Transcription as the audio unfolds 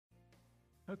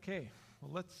Okay,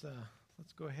 well, let's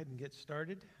go ahead and get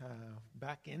started.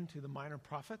 Back into the minor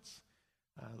prophets.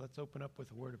 Let's open up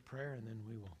with a word of prayer, and then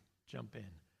we will jump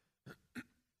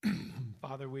in.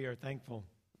 Father, we are thankful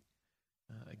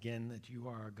again that you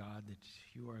are our God, that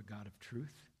you are a God of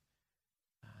truth,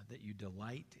 that you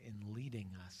delight in leading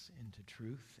us into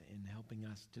truth, in helping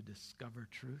us to discover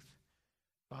truth.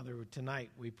 Father,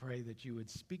 tonight we pray that you would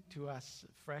speak to us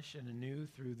fresh and anew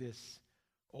through this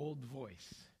old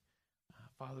voice.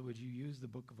 Father, would you use the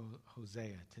book of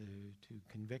Hosea to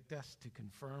convict us, to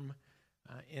confirm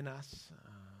in us,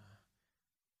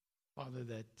 Father,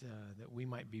 that we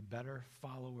might be better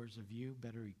followers of you,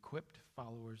 better equipped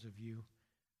followers of you.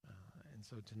 And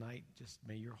so tonight, just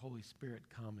may your Holy Spirit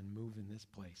come and move in this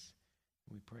place.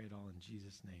 We pray it all in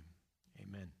Jesus' name.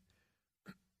 Amen.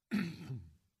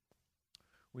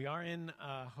 We are in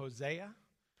Hosea.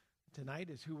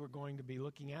 Tonight is who we're going to be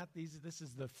looking at. This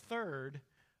is the third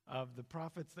of the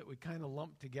prophets that we kind of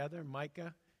lumped together.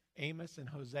 Micah, Amos, and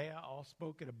Hosea all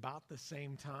spoke at about the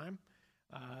same time.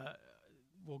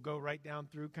 We'll go right down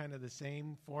through kind of the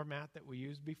same format that we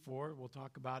used before. We'll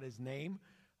talk about his name.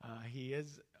 He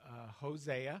is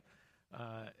Hosea.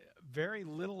 Very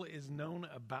little is known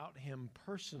about him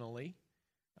personally,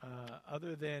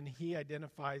 other than he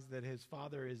identifies that his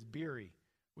father is Beeri,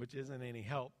 which isn't any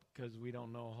help because we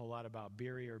don't know a whole lot about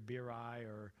Beeri or Beeri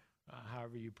or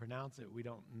however you pronounce it. We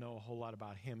don't know a whole lot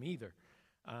about him either.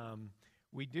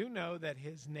 We do know that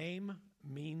his name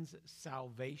means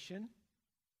salvation.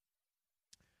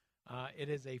 It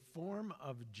is a form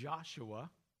of Joshua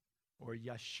or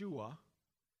Yeshua,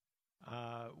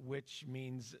 which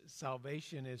means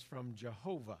salvation is from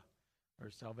Jehovah, or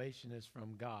salvation is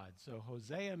from God. So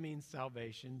Hosea means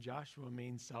salvation. Joshua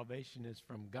means salvation is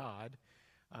from God.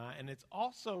 And it's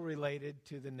also related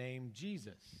to the name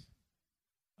Jesus.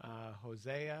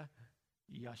 Hosea,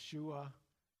 Yeshua,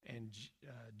 and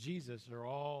Jesus are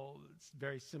all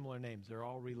very similar names. They're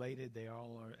all related. They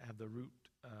all have the root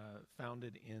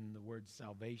founded in the word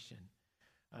salvation.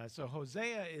 So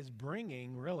Hosea is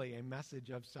bringing really a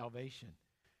message of salvation.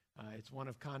 It's one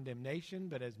of condemnation,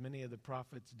 but as many of the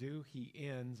prophets do, he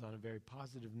ends on a very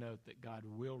positive note that God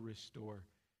will restore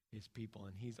his people,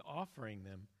 and he's offering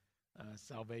them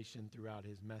salvation throughout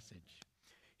his message.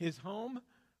 His home,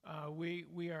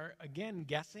 we are again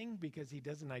guessing because he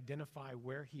doesn't identify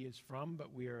where he is from,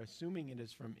 but we are assuming it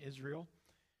is from Israel.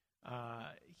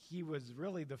 He was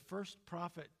really the first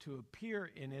prophet to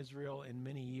appear in Israel in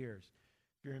many years.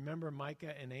 If you remember,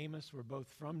 Micah and Amos were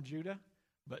both from Judah,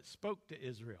 but spoke to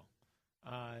Israel.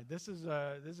 This is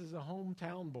a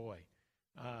hometown boy.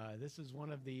 This is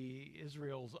one of the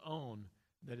Israel's own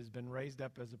that has been raised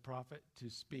up as a prophet to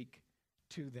speak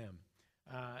to them.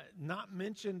 Not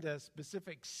mentioned a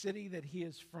specific city that he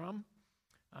is from,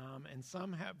 and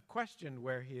some have questioned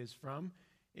where he is from.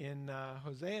 In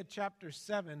Hosea chapter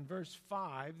 7, verse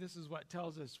 5, this is what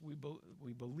tells us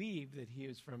we believe that he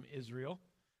is from Israel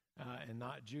and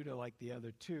not Judah like the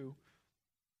other two.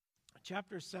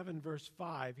 Chapter 7, verse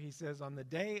 5, he says, "On the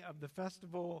day of the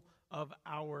festival of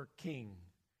our king."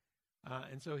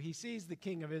 And so he sees the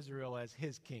king of Israel as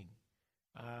his king.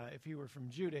 If he were from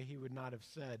Judah, he would not have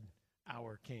said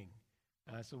our king.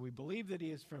 So we believe that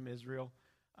he is from Israel,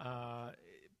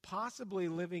 possibly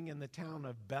living in the town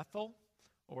of Bethel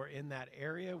or in that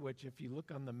area, which if you look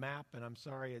on the map, and I'm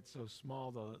sorry it's so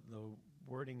small, the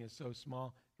wording is so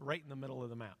small, right in the middle of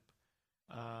the map.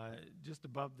 Just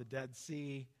above the Dead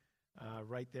Sea,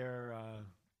 right there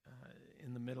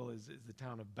in the middle is the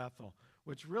town of Bethel,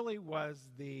 which really was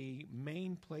the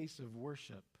main place of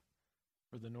worship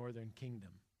for the northern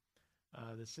kingdom.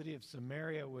 The city of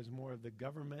Samaria was more of the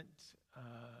government,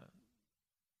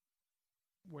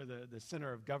 where the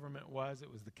center of government was. It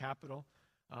was the capital.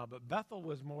 But Bethel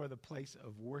was more the place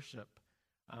of worship.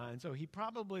 And so he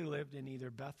probably lived in either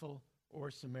Bethel or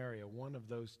Samaria, one of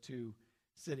those two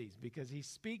cities, because he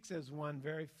speaks as one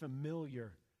very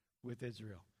familiar with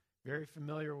Israel, very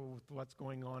familiar with what's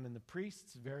going on in the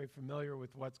priests, very familiar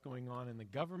with what's going on in the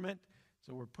government.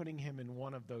 So we're putting him in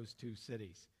one of those two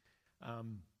cities.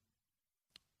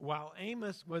 While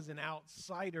Amos was an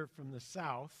outsider from the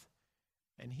south,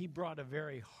 and he brought a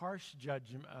very harsh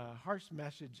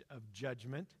message of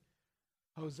judgment,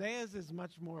 Hosea's is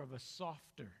much more of a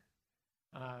softer.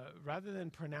 Rather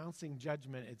than pronouncing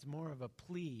judgment, it's more of a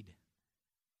plead,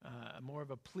 more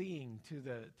of a pleading to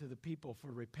the people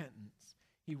for repentance.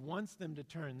 He wants them to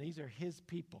turn. These are his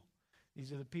people.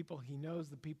 These are the people he knows,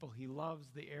 the people he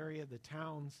loves, the area, the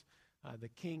towns, the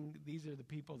king. These are the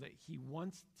people that he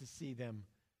wants to see them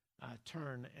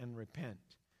turn and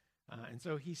repent. And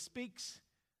so he speaks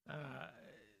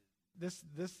this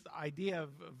idea of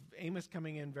Amos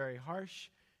coming in very harsh.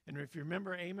 And if you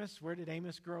remember Amos, where did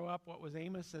Amos grow up? What was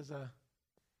Amos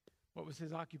what was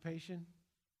his occupation?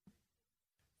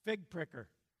 Fig pricker.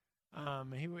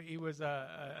 He was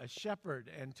a shepherd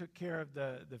and took care of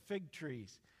the fig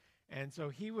trees. And so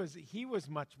he was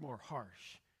much more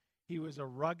harsh. He was a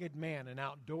rugged man, an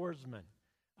outdoorsman.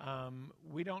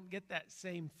 We don't get that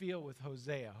same feel with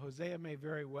Hosea. Hosea may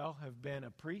very well have been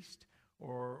a priest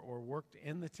or worked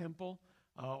in the temple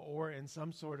or in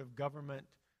some sort of government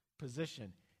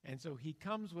position. And so he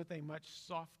comes with a much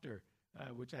softer,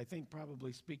 which I think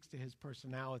probably speaks to his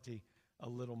personality a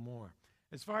little more.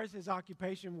 As far as his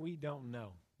occupation, we don't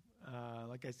know.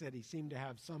 Like I said, he seemed to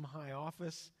have some high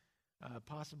office,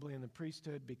 possibly in the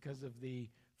priesthood, because of the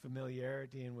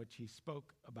familiarity in which he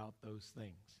spoke about those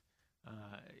things.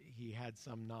 He had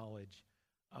some knowledge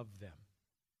of them.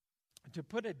 To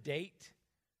put a date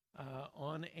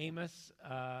on Amos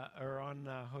or on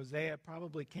Hosea,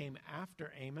 probably came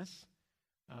after Amos,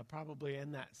 probably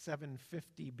in that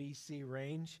 750 BC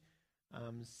range.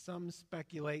 Some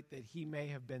speculate that he may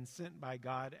have been sent by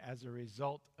God as a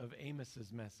result of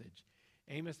Amos's message.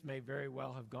 Amos may very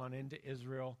well have gone into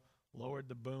Israel, lowered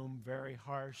the boom, very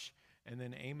harsh, and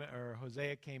then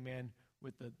Hosea came in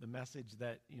with the message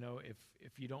that,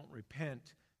 if you don't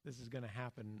repent, this is going to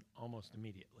happen almost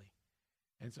immediately.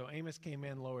 And so Amos came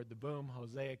in, lowered the boom.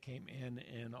 Hosea came in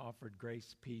and offered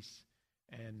grace, peace,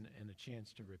 and a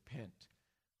chance to repent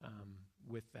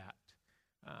with that.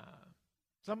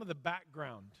 Some of the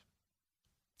background,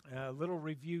 a little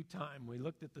review time. We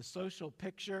looked at the social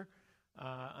picture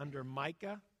under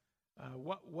Micah.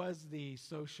 What was the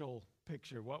social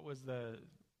picture? What was the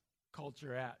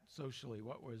culture at socially?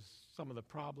 What was some of the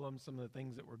problems, some of the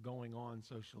things that were going on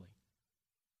socially?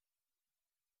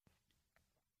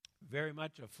 Very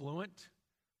much affluent.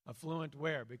 Affluent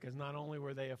where? Because not only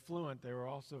were they affluent, they were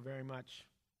also very much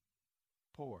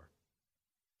poor.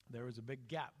 There was a big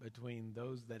gap between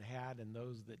those that had and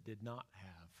those that did not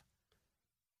have.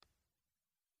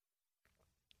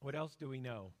 What else do we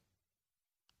know?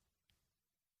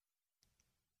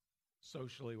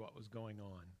 Socially, what was going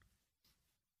on?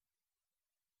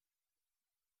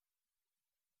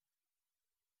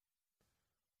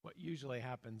 What usually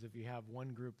happens if you have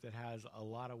one group that has a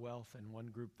lot of wealth and one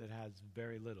group that has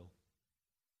very little?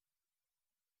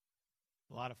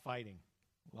 A lot of fighting.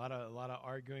 A lot of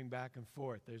arguing back and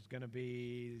forth. There's going to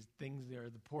be things there.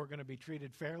 The poor going to be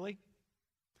treated fairly?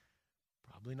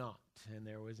 Probably not. And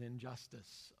there was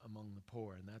injustice among the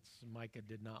poor, and Micah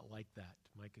did not like that.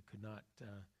 Micah could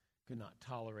not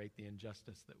tolerate the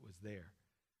injustice that was there.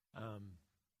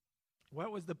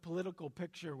 What was the political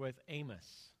picture with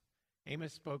Amos?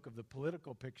 Amos spoke of the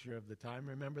political picture of the time.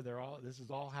 Remember, this is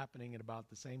all happening at about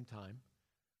the same time.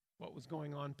 What was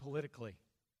going on politically?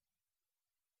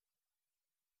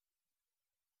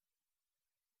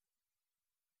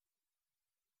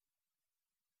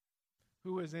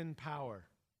 Who was in power?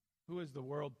 Who is the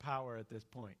world power at this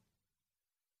point?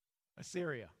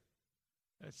 Assyria.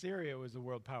 Assyria was the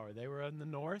world power. They were in the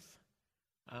north,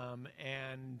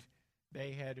 and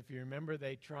they had, if you remember,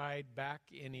 they tried back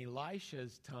in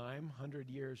Elisha's time, 100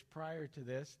 years prior to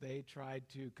this, they tried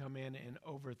to come in and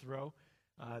overthrow.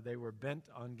 They were bent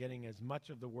on getting as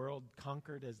much of the world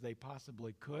conquered as they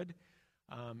possibly could.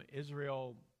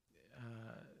 Israel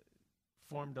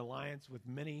formed alliance with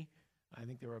many. I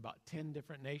think there were about 10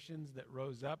 different nations that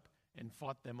rose up and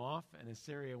fought them off, and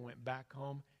Assyria went back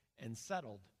home and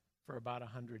settled for about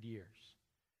 100 years.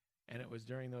 And it was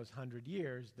during those 100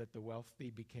 years that the wealthy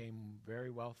became very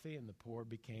wealthy and the poor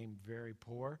became very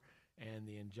poor, and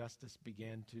the injustice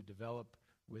began to develop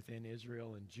within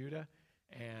Israel and Judah.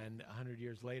 And 100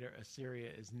 years later, Assyria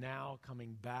is now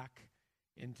coming back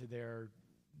into their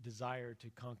desire to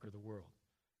conquer the world.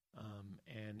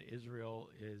 And Israel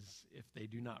is, if they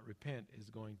do not repent, is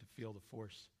going to feel the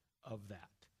force of that.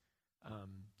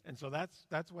 And so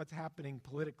that's what's happening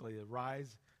politically, the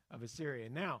rise of Assyria.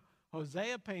 Now,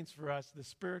 Hosea paints for us the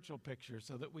spiritual picture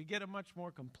so that we get a much more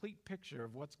complete picture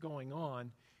of what's going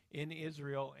on in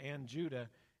Israel and Judah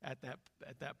at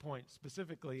that point,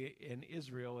 specifically in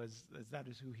Israel, as that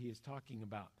is who he is talking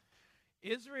about.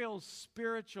 Israel's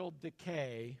spiritual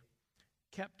decay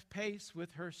kept pace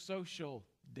with her social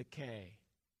decay.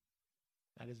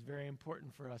 That is very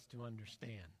important for us to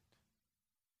understand.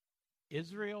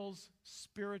 Israel's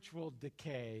spiritual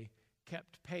decay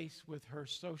kept pace with her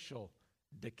social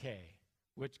decay,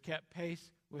 which kept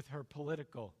pace with her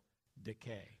political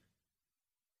decay.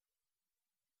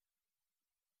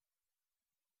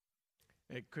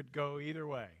 It could go either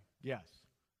way, yes.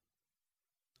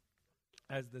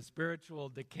 as the spiritual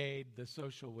decayed, the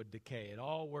social would decay. It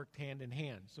all worked hand in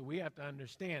hand. So we have to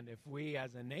understand, if we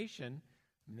as a nation,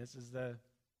 and this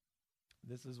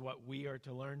is what we are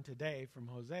to learn today from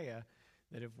Hosea,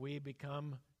 that if we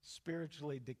become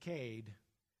spiritually decayed,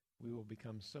 we will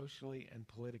become socially and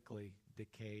politically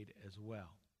decayed as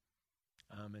well.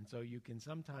 And so you can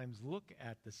sometimes look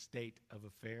at the state of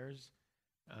affairs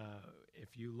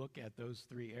if you look at those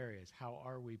three areas. How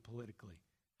are we politically?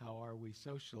 How are we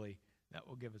socially? That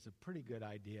will give us a pretty good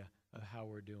idea of how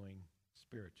we're doing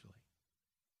spiritually.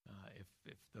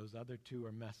 If those other two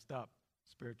are messed up,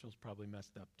 spiritual's probably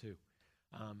messed up too.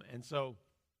 And so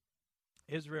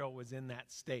Israel was in that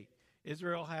state.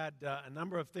 Israel had a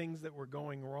number of things that were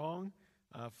going wrong.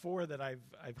 Four that I've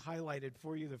highlighted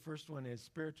for you. The first one is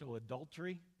spiritual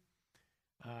adultery.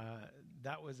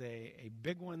 That was a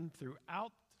big one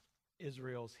throughout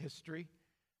Israel's history,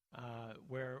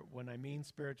 where when I mean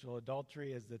spiritual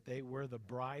adultery is that they were the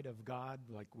bride of God,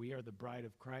 like we are the bride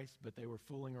of Christ, but they were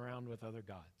fooling around with other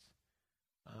gods.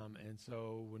 And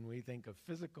so when we think of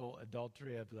physical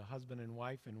adultery of the husband and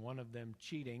wife and one of them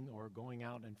cheating or going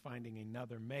out and finding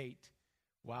another mate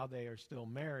while they are still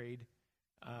married,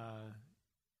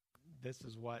 this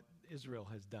is what Israel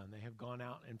has done. They have gone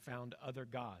out and found other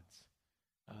gods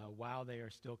while they are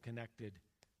still connected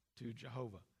to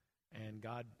Jehovah. And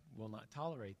God will not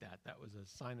tolerate that. That was a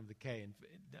sign of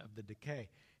the decay.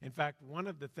 In fact, one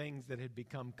of the things that had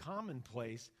become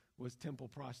commonplace was temple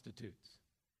prostitutes.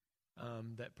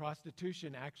 That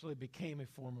prostitution actually became a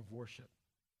form of worship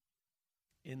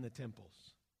in the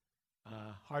temples.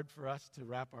 Hard for us to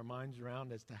wrap our minds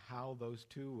around as to how those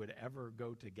two would ever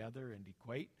go together and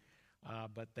equate,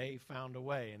 but they found a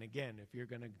way. And again, if you're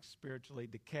going to spiritually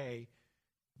decay,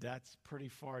 that's pretty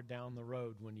far down the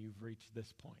road when you've reached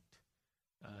this point,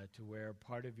 to where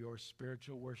part of your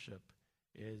spiritual worship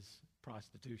is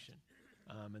prostitution.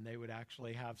 And they would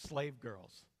actually have slave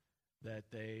girls that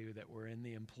were in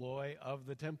the employ of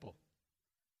the temple.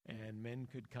 And men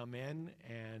could come in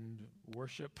and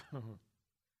worship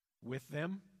with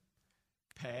them,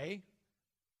 pay.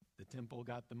 The temple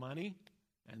got the money,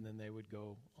 and then they would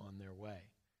go on their way.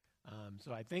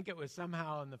 So I think it was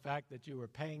somehow in the fact that you were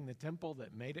paying the temple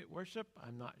that made it worship.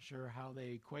 I'm not sure how they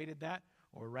equated that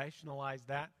or rationalized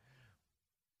that,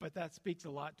 but that speaks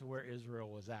a lot to where Israel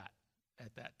was at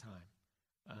that time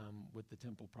with the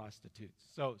temple prostitutes.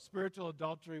 So spiritual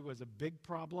adultery was a big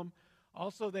problem.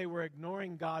 Also, they were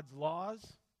ignoring God's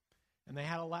laws, and they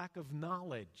had a lack of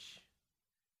knowledge.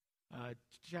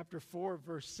 Chapter 4,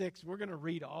 verse 6, we're going to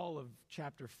read all of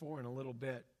chapter 4 in a little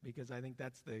bit because I think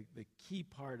that's the key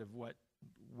part of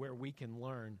where we can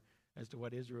learn as to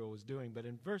what Israel was doing. But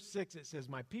in verse 6 it says,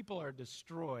 "My people are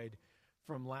destroyed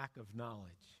from lack of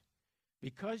knowledge.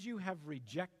 Because you have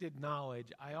rejected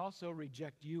knowledge, I also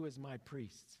reject you as my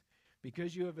priests.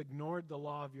 Because you have ignored the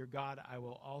law of your God, I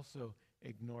will also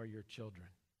ignore your children."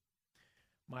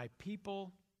 My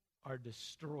people are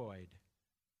destroyed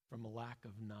from a lack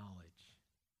of knowledge.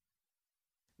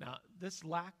 Now, this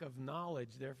lack of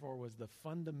knowledge, therefore, was the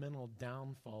fundamental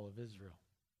downfall of Israel.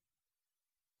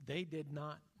 They did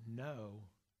not know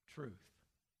truth.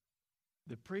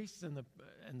 The priests and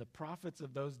the prophets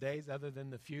of those days, other than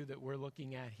the few that we're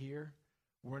looking at here,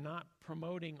 were not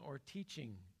promoting or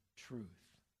teaching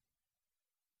truth.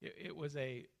 It was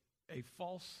a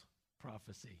false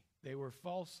prophecy. They were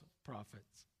false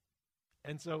prophets.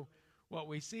 And so what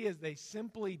we see is they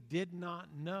simply did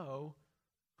not know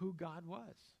who God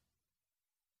was.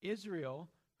 Israel,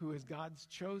 who is God's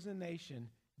chosen nation,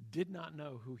 did not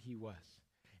know who he was.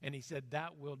 And he said,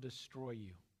 that will destroy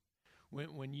you.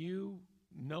 When you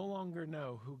no longer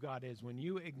know who God is, when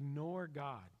you ignore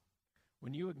God,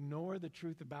 when you ignore the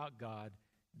truth about God,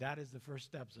 that is the first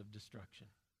steps of destruction.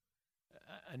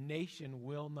 A nation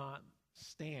will not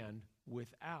stand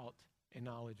without a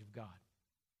knowledge of God,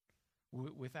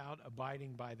 without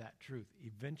abiding by that truth.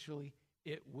 Eventually,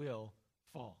 it will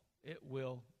fall. It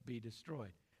will be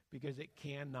destroyed because it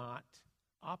cannot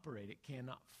operate. It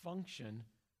cannot function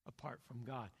apart from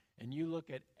God. And you look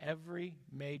at every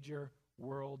major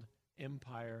world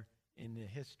empire in the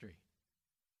history.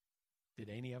 Did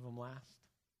any of them last?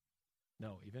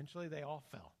 No. Eventually, they all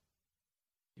fell.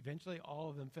 Eventually, all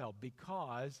of them fell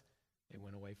because they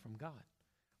went away from God,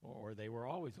 or they were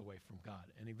always away from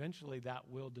God. And eventually, that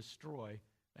will destroy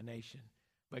a nation.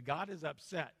 But God is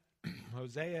upset.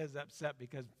 Hosea is upset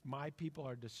because my people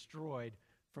are destroyed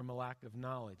from a lack of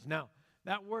knowledge. Now,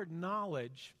 that word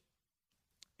knowledge,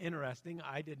 interesting.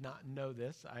 I did not know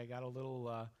this. I got a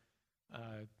little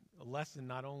lesson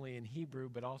not only in Hebrew,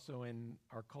 but also in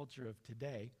our culture of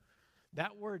today.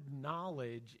 That word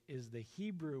knowledge is the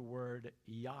Hebrew word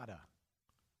yada.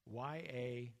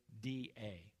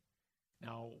 Y-A-D-A.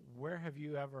 Now, where have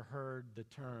you ever heard the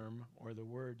term or the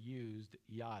word used,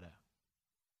 yada?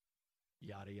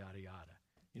 Yada, yada, yada.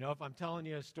 You know, if I'm telling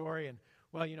you a story and,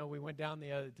 well, you know, we went down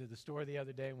to the store the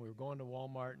other day and we were going to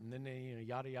Walmart and then,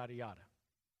 yada, yada, yada.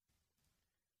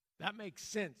 That makes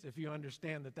sense if you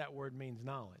understand that word means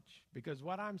knowledge. Because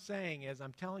what I'm saying is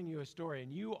I'm telling you a story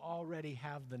and you already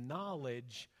have the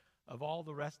knowledge of all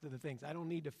the rest of the things. I don't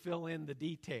need to fill in the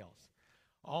details.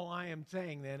 All I am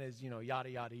saying then is,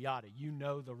 yada, yada, yada. You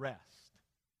know the rest.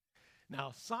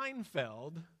 Now,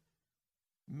 Seinfeld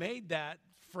made that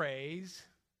phrase,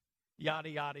 yada,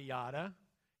 yada, yada,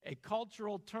 a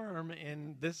cultural term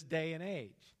in this day and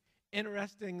age.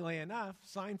 Interestingly enough,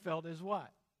 Seinfeld is what?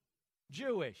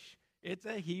 Jewish. It's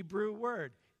a Hebrew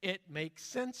word. It makes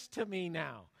sense to me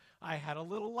now. I had a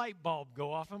little light bulb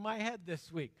go off in my head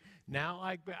this week. Now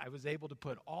I was able to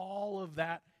put all of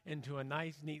that into a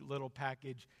nice, neat little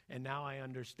package, and now I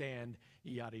understand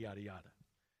yada, yada, yada.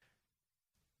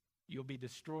 You'll be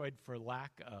destroyed for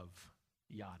lack of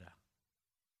yada,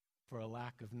 for a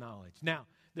lack of knowledge. Now,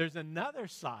 there's another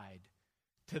side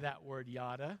to that word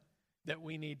yada that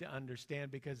we need to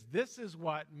understand, because this is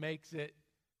what makes it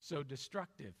so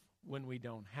destructive when we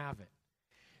don't have it.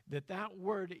 That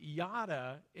word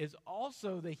yada is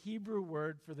also the Hebrew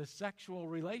word for the sexual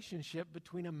relationship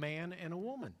between a man and a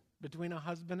woman, between a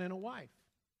husband and a wife.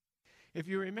 If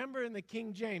you remember in the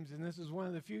King James, and this is one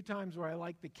of the few times where I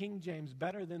like the King James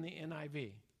better than the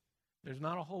NIV. There's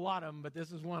not a whole lot of them, but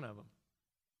this is one of them.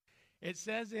 It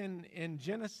says in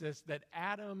Genesis that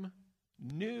Adam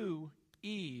knew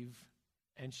Eve,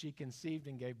 and she conceived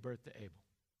and gave birth to Abel.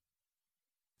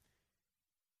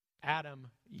 Adam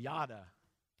yada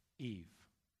Eve.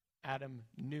 Adam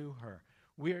knew her.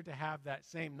 We are to have that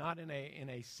same, not in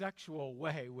a sexual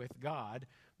way with God,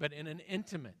 but in an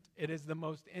intimate. It is the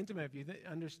most intimate. If you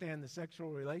understand the sexual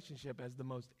relationship as the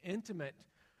most intimate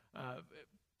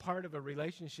part of a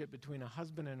relationship between a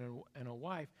husband and a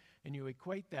wife, and you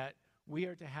equate that, we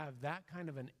are to have that kind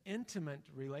of an intimate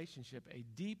relationship, a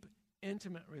deep,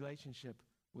 intimate relationship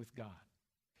with God.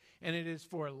 And it is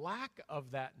for lack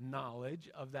of that knowledge,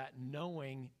 of that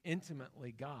knowing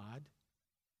intimately God,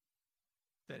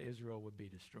 that Israel would be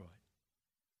destroyed.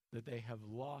 That they have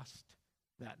lost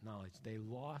that knowledge. They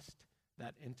lost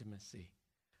that intimacy.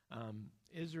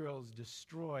 Israel's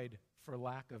destroyed for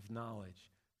lack of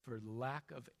knowledge, for lack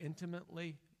of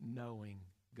intimately knowing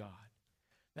God.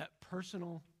 That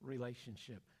personal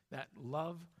relationship, that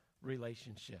love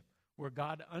relationship, where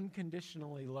God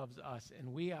unconditionally loves us,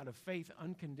 and we out of faith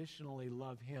unconditionally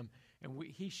love him. And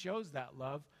he shows that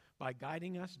love by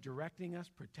guiding us, directing us,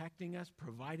 protecting us,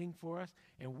 providing for us,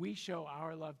 and we show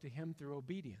our love to him through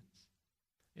obedience.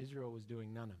 Israel was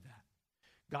doing none of that.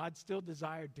 God still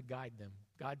desired to guide them.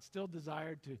 God still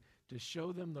desired to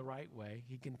show them the right way.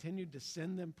 He continued to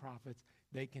send them prophets.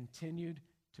 They continued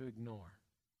to ignore.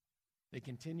 They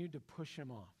continued to push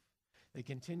him off. They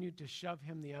continued to shove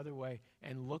him the other way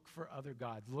and look for other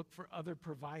gods, look for other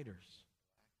providers.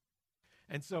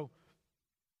 And so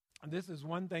this is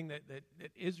one thing that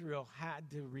Israel had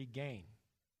to regain,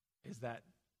 is that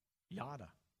yada,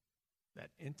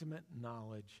 that intimate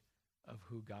knowledge of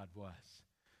who God was.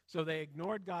 So they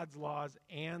ignored God's laws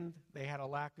and they had a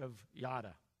lack of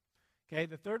yada. Okay,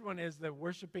 the third one is they're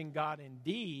worshiping God in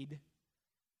deed,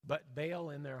 but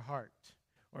Baal in their heart.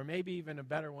 Or maybe even a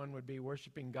better one would be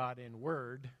worshiping God in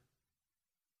word,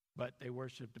 but they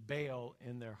worshiped Baal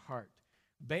in their heart.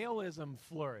 Baalism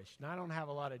flourished. Now, I don't have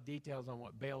a lot of details on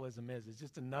what Baalism is. It's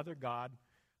just another god,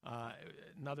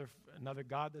 another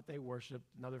god that they worshiped,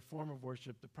 another form of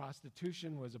worship. The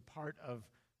prostitution was a part of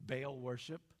Baal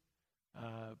worship,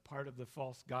 part of the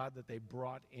false god that they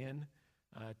brought in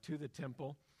to the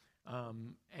temple.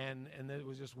 And it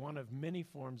was just one of many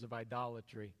forms of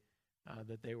idolatry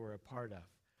that they were a part of.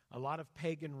 A lot of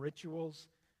pagan rituals.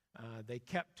 They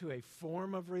kept to a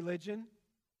form of religion,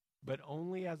 but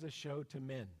only as a show to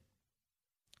men.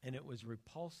 And it was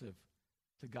repulsive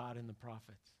to God and the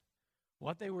prophets.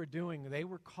 What they were doing, they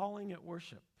were calling it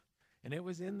worship. And it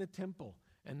was in the temple.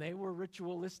 And they were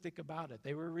ritualistic about it.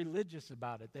 They were religious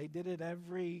about it. They did it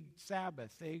every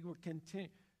Sabbath. They were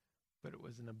but it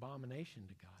was an abomination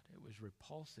to God. It was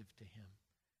repulsive to him.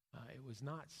 It was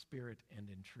not spirit and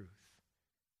in truth.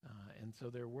 And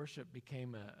so their worship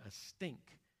became a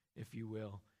stink, if you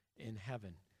will, in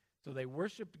heaven. So they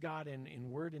worshiped God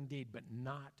in word and deed, but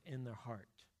not in their heart.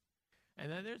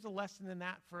 And then there's a lesson in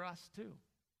that for us too.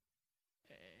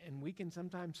 And we can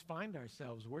sometimes find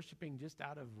ourselves worshiping just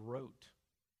out of rote.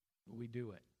 We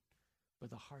do it.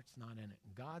 But the heart's not in it.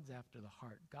 And God's after the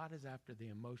heart. God is after the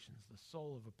emotions, the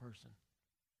soul of a person.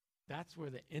 That's where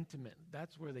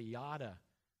that's where the yada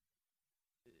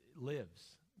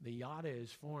lives. The yada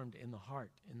is formed in the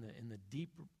heart, in the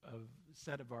deep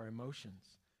set of our emotions.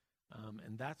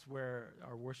 And that's where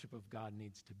our worship of God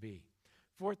needs to be.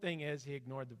 Fourth thing is they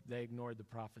ignored the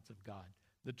prophets of God,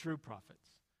 the true prophets.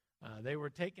 They were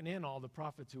taking in all the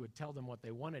prophets who would tell them what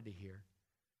they wanted to hear.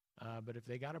 But if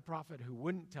they got a prophet who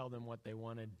wouldn't tell them what they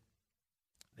wanted,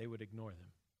 they would ignore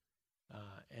them.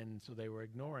 And so they were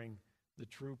ignoring the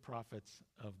true prophets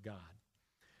of God.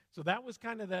 So that was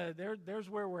kind of there's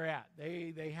where we're at.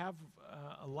 They have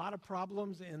a lot of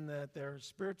problems in their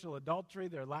spiritual adultery,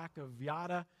 their lack of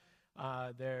yada.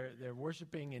 They're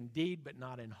worshiping in deed but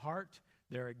not in heart.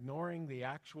 They're ignoring the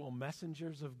actual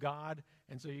messengers of God.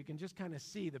 And so you can just kind of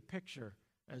see the picture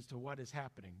as to what is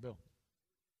happening. Bill.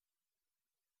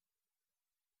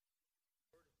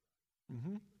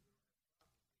 Mm-hmm.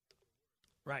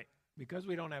 Right. Because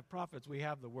we don't have prophets, we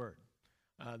have the word.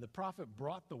 The prophet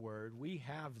brought the word. We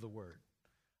have the word.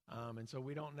 And so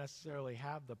we don't necessarily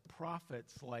have the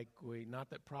prophets not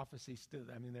that prophecy still,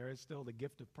 there is still the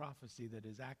gift of prophecy that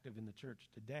is active in the church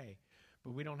today,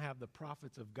 but we don't have the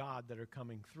prophets of God that are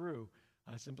coming through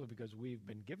simply because we've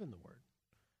been given the word.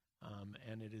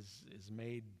 And it is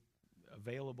made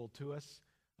available to us.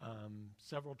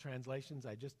 Several translations.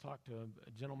 I just talked to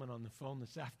a gentleman on the phone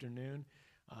this afternoon.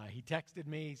 He texted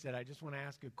me. He said, I just want to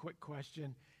ask a quick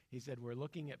question. He said, we're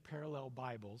looking at parallel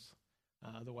Bibles,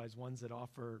 otherwise ones that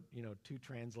offer, two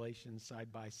translations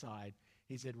side by side.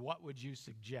 He said, what would you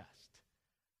suggest?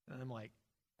 And I'm like,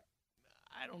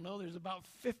 I don't know. There's about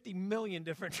 50 million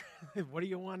different. What do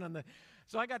you want on the?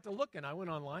 So I got to looking. I went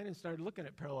online and started looking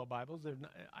at parallel Bibles.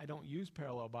 I don't use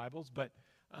parallel Bibles, but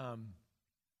I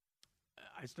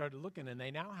started looking, and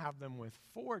they now have them with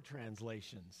 4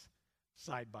 translations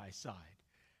side by side.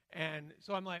 And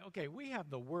so I'm like, okay, we have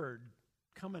the word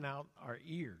coming out our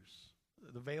ears,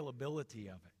 the availability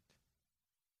of it.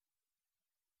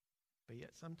 But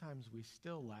yet sometimes we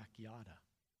still lack yada,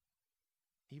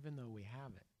 even though we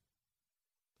have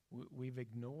it. We've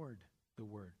ignored the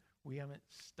word. We haven't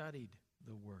studied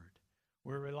the word.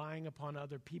 We're relying upon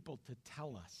other people to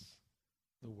tell us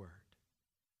the word.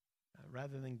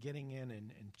 Rather than getting in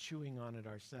and chewing on it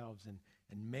ourselves and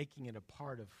making it a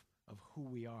part of who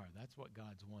we are. That's what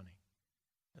God's wanting.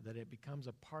 That it becomes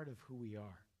a part of who we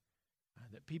are.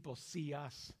 That people see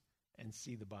us and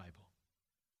see the Bible.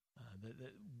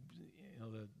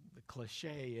 The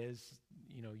cliche is,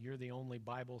 you're the only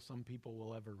Bible some people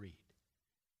will ever read.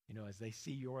 As they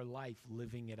see your life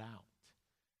living it out.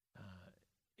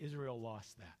 Israel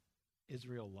lost that.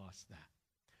 Israel lost that.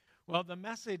 Well, the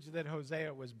message that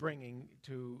Hosea was bringing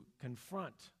to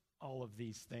confront all of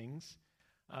these things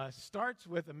starts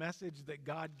with a message that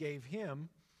God gave him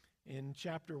in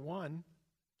chapter 1,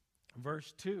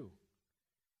 verse 2.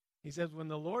 He says, when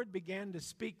the Lord began to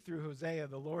speak through Hosea,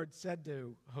 the Lord said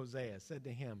to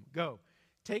him, go,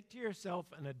 take to yourself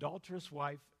an adulterous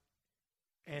wife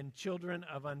and children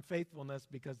of unfaithfulness,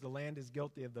 because the land is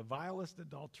guilty of the vilest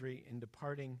adultery in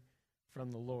departing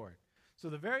from the Lord. So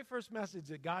the very first message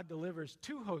that God delivers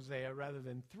to Hosea rather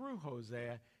than through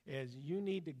Hosea is you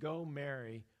need to go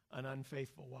marry an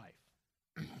unfaithful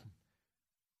wife.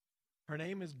 Her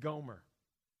name is Gomer.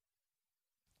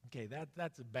 Okay,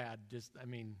 that's a bad,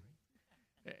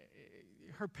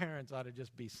 her parents ought to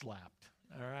just be slapped,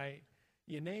 all right?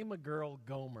 You name a girl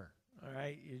Gomer, all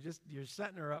right? You're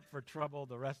setting her up for trouble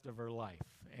the rest of her life,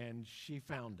 and she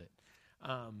found it.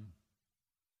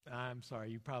 I'm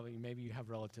sorry, maybe you have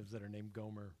relatives that are named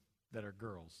Gomer that are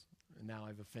girls, and now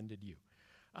I've offended you.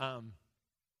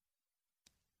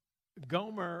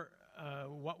 Gomer,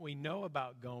 what we know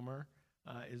about Gomer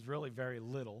is really very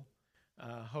little.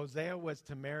 Hosea was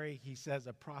to marry, he says,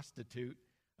 a prostitute.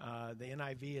 The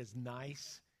NIV is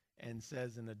nice and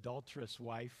says an adulterous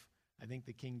wife. I think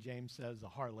the King James says a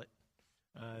harlot.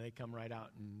 They come right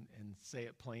out and say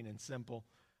it plain and simple.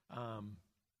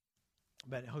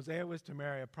 But Hosea was to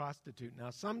marry a prostitute. Now,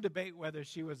 some debate whether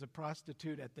she was a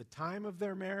prostitute at the time of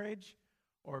their marriage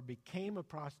or became a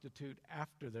prostitute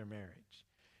after their marriage.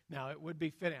 Now, it would be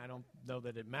fitting. I don't know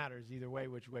that it matters either way,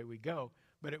 which way we go,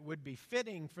 but it would be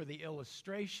fitting for the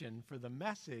illustration, for the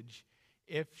message,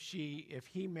 if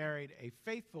he married a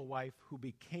faithful wife who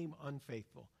became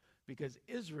unfaithful. Because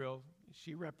Israel,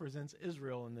 she represents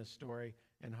Israel in this story,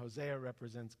 and Hosea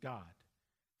represents God.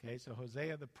 Okay, so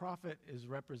Hosea the prophet is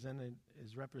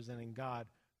representing God.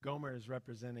 Gomer is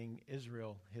representing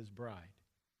Israel, his bride.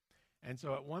 And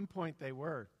so at one point they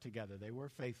were together. They were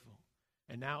faithful.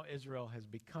 And now Israel has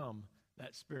become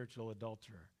that spiritual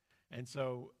adulterer. And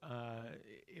so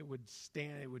it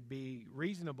would be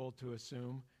reasonable to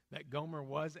assume that Gomer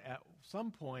was at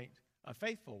some point a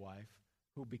faithful wife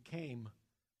who became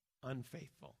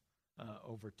unfaithful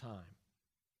over time.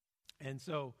 And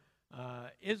so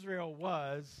Israel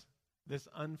was this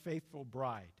unfaithful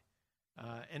bride.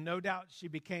 And no doubt she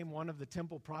became one of the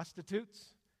temple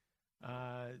prostitutes,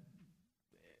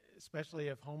 especially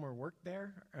if Hosea worked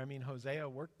there.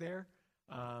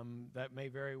 That may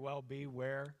very well be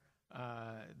where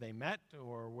they met,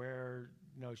 or where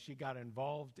she got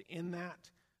involved in that,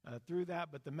 through that.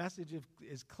 But the message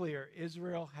is clear.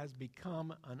 Israel has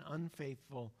become an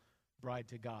unfaithful bride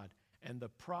to God. And the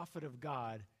prophet of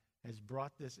God has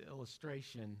brought this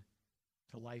illustration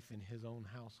to life in his own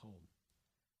household.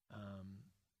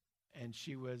 And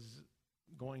she was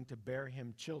going to bear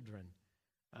him children,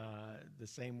 the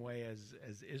same way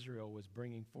as Israel was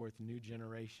bringing forth new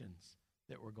generations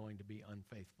that were going to be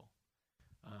unfaithful.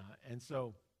 And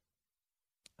so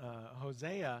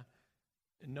Hosea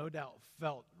no doubt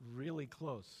felt really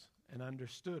close and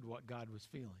understood what God was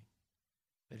feeling.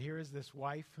 That here is this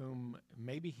wife whom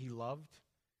maybe he loved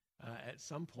at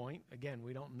some point. Again,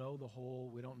 we don't know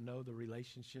the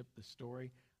relationship, the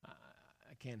story.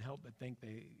 I can't help but think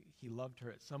he loved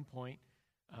her at some point,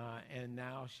 and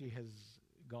now she has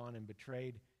gone and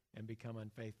betrayed and become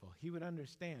unfaithful. He would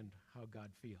understand how God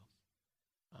feels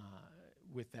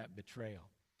with that betrayal.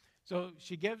 So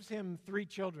she gives him 3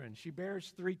 children. She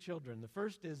bears 3 children. The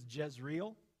first is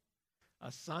Jezreel,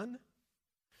 a son.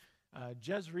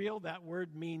 Jezreel, that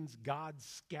word means God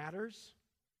scatters.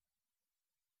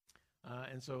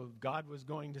 And so God was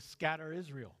going to scatter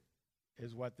Israel,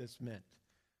 is what this meant.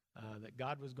 That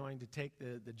God was going to take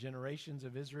the generations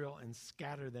of Israel and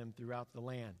scatter them throughout the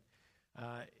land.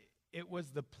 It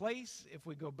was the place, if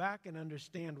we go back and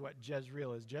understand what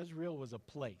Jezreel is, Jezreel was a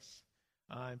place.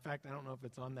 In fact, I don't know if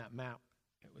it's on that map.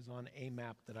 It was on a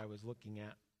map that I was looking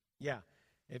at. Yeah,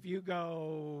 if you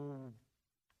go,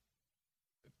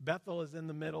 Bethel is in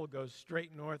the middle, goes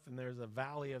straight north, and there's a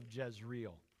valley of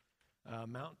Jezreel.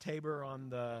 Mount Tabor on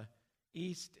the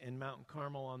east and Mount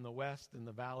Carmel on the west, and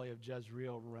the valley of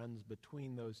Jezreel runs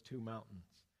between those 2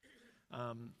 mountains.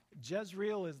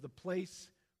 Jezreel is the place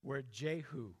where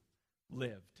Jehu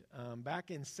lived.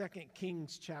 Back in 2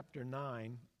 Kings chapter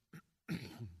 9,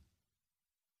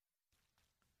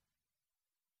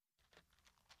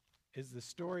 is the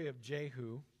story of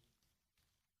Jehu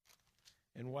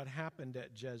and what happened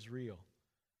at Jezreel.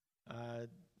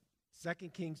 2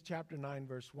 Kings chapter 9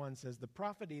 verse 1 says, "The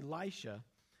prophet Elisha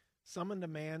summoned a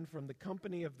man from the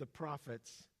company of the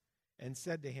prophets and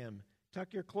said to him,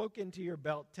 'Tuck your cloak into your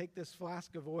belt, take this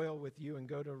flask of oil with you, and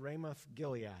go to Ramoth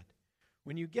Gilead.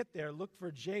 When you get there, look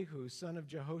for Jehu, son of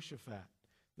Jehoshaphat,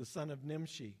 the son of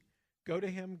Nimshi. Go to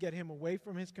him, get him away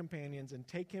from his companions, and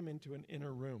take him into an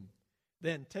inner room.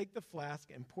 Then take the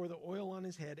flask and pour the oil on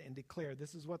his head and declare,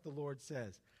 this is what the Lord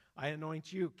says. I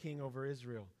anoint you king over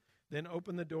Israel. Then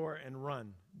open the door and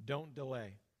run. Don't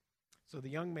delay.' So the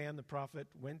young man, the prophet,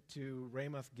 went to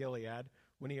Ramoth Gilead.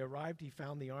 When he arrived, he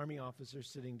found the army officers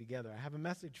sitting together. 'I have a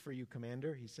message for you,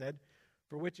 commander,' he said.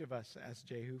 'For which of us?' asked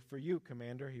Jehu. 'For you,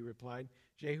 commander,' he replied.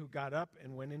 Jehu got up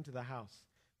and went into the house.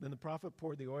 Then the prophet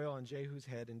poured the oil on Jehu's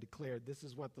head and declared, 'This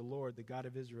is what the Lord, the God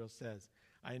of Israel, says.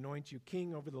 I anoint you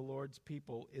king over the Lord's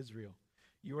people, Israel.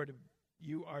 You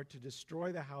are to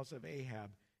destroy the house of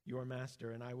Ahab, your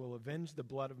master, and I will avenge the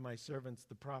blood of my servants,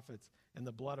 the prophets, and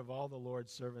the blood of all the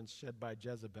Lord's servants shed by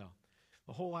Jezebel.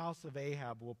 The whole house of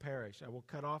Ahab will perish. I will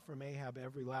cut off from Ahab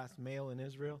every last male in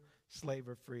Israel, slave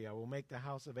or free. I will make the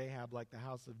house of Ahab like the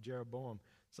house of Jeroboam,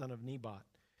 son of Nebat,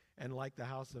 and like the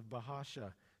house of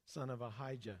Baasha, son of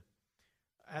Ahijah.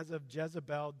 As of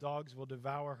Jezebel, dogs will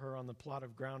devour her on the plot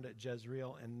of ground at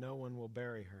Jezreel, and no one will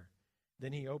bury her.'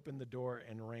 Then he opened the door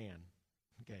and ran."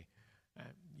 Okay,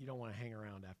 you don't want to hang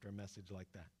around after a message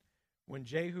like that. "When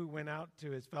Jehu went out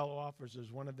to his fellow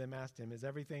officers, one of them asked him, 'Is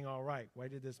everything all right? Why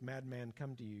did this madman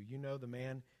come to you? You know the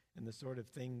man and the sort of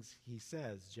things he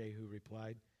says.' Jehu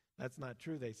replied. 'That's not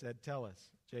true,' they said. 'Tell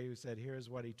us.' Jehu said, 'Here is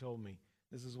what he told me.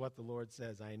 This is what the Lord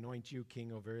says. I anoint you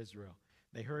king over Israel.'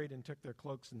 They hurried and took their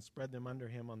cloaks and spread them under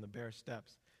him on the bare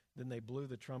steps. Then they blew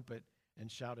the trumpet and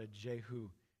shouted,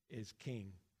 'Jehu is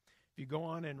king.'" If you go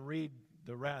on and read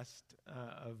the rest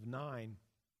of 9,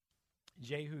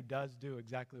 Jehu does do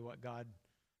exactly what God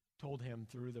told him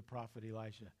through the prophet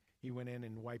Elisha. He went in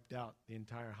and wiped out the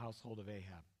entire household of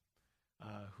Ahab,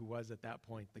 who was at that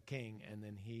point the king, and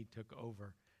then he took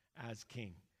over as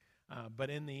king. But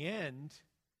in the end,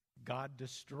 God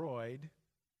destroyed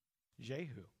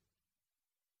Jehu.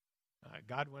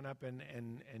 God went up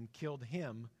and killed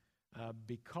him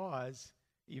because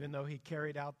even though he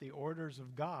carried out the orders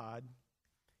of God,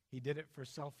 He did it for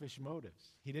selfish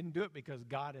motives. He didn't do it because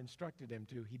God instructed him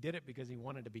to. He did it because he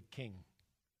wanted to be king.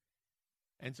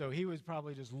 And so he was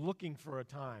probably just looking for a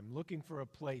time, looking for a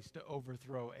place to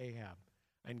overthrow Ahab.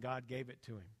 And God gave it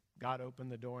to him. God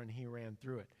opened the door and he ran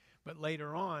through it. But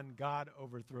later on, God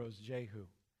overthrows Jehu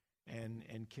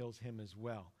and kills him as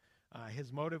well.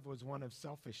 His motive was one of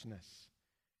selfishness.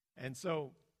 And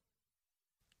so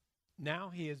now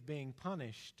he is being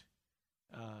punished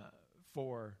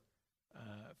for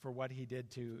what he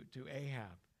did to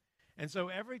Ahab. And so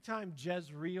every time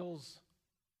Jezreel's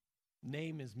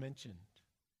name is mentioned,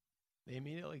 they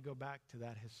immediately go back to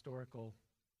that historical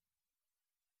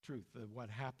truth of what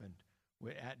happened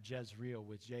at Jezreel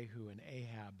with Jehu and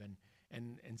Ahab, and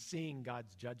seeing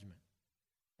God's judgment,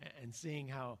 and seeing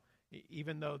how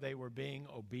even though they were being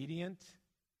obedient,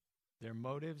 their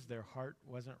motives, their heart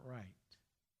wasn't right.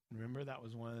 Remember, that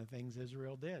was one of the things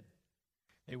Israel did.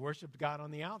 They worshiped God on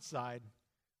the outside,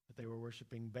 but they were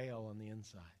worshiping Baal on the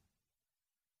inside.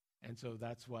 And so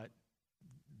that's what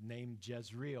name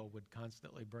Jezreel would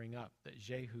constantly bring up, that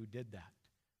Jehu did that.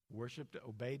 Worshipped,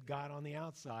 obeyed God on the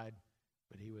outside,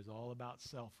 but he was all about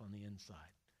self on the inside.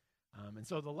 And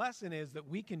so the lesson is that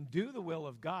we can do the will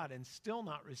of God and still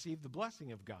not receive the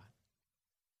blessing of God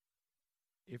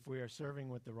if we are serving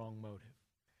with the wrong motive.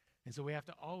 And so we have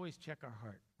to always check our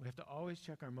heart. We have to always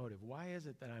check our motive. Why is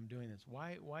it that I'm doing this?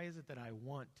 Why is it that I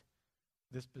want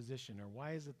this position? Or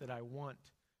why is it that I want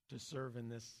to serve in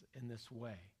this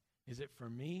way? Is it for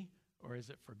me or is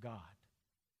it for God?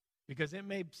 Because it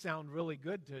may sound really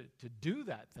good to do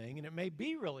that thing, and it may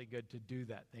be really good to do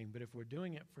that thing, but if we're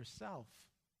doing it for self,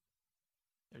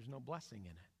 there's no blessing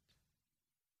in it.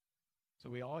 So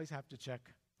we always have to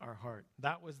check our heart.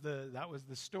 That was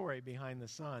the story behind the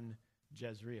son,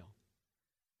 Jezreel.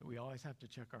 But we always have to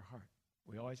check our heart.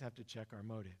 We always have to check our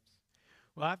motives.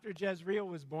 Well, after Jezreel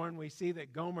was born, we see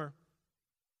that Gomer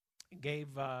gave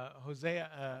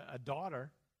Hosea a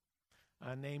daughter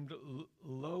named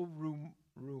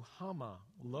Lo-Ruhamah.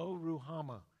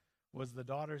 Lo-Ruhamah was the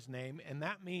daughter's name, and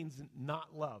that means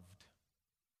not loved.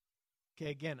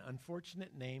 Okay, again,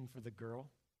 unfortunate name for the girl.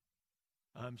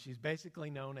 She's basically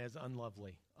known as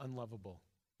unlovely, unlovable,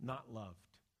 not loved.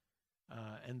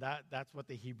 And that's what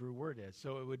the Hebrew word is.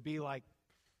 So it would be like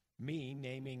me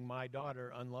naming my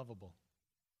daughter unlovable.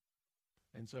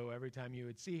 And so every time you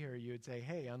would see her, you would say,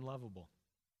 hey, unlovable.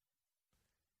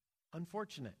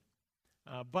 Unfortunate.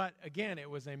 But again, it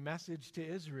was a message to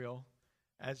Israel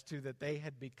as to that they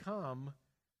had become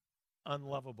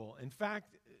unlovable. In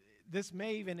fact, this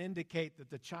may even indicate that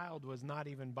the child was not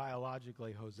even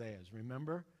biologically Hosea's.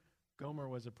 Remember, Gomer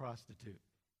was a prostitute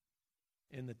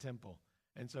in the temple.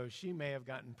 And so she may have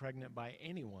gotten pregnant by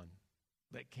anyone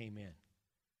that came in.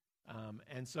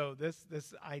 And so this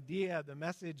idea, the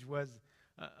message was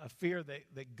a fear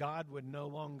that God would no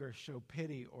longer show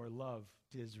pity or love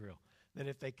to Israel. That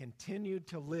if they continued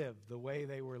to live the way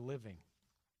they were living,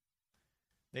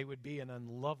 they would be an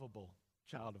unlovable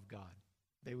child of God.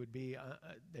 They would be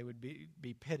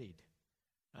pitied.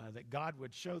 That God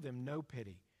would show them no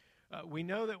pity. We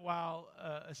know that while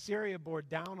Assyria bore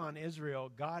down on Israel,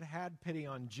 God had pity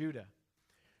on Judah.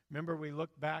 Remember, we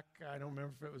looked back, I don't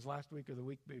remember if it was last week or the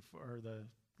week before, or the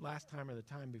last time or the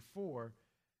time before,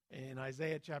 in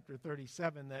Isaiah chapter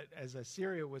 37, that as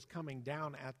Assyria was coming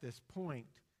down at this point,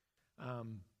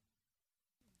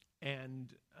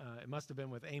 and it must have been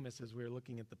with Amos as we were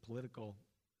looking at the political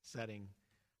setting,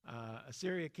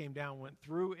 Assyria came down, went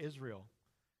through Israel,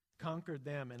 conquered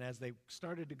them, and as they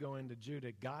started to go into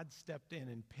Judah, God stepped in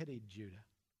and pitied Judah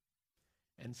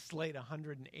and slayed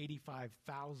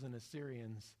 185,000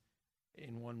 Assyrians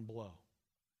in one blow.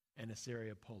 And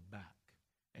Assyria pulled back.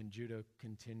 And Judah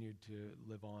continued to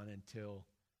live on until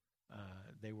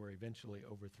they were eventually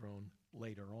overthrown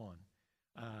later on.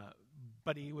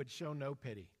 But he would show no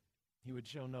pity. He would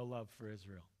show no love for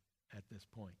Israel at this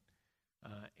point.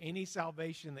 Any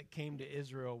salvation that came to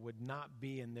Israel would not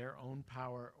be in their own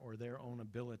power or their own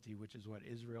ability, which is what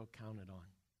Israel counted on.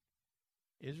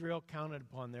 Israel counted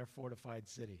upon their fortified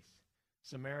cities.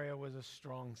 Samaria was a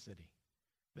strong city.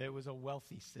 It was a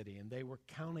wealthy city, and they were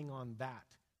counting on that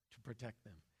to protect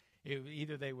them.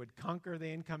 Either they would conquer the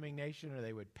incoming nation or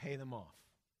they would pay them off.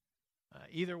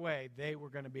 Either way, they were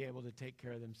going to be able to take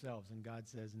care of themselves, and God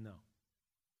says, no.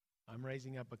 I'm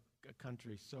raising up a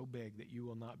country so big that you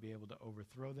will not be able to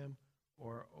overthrow them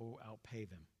or outpay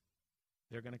them.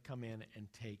 They're going to come in and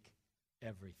take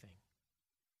everything.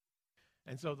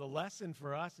 And so the lesson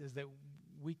for us is that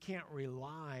we can't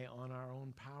rely on our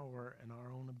own power and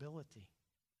our own ability.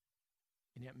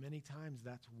 And yet many times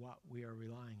that's what we are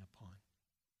relying upon.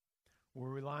 We're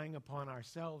relying upon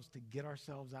ourselves to get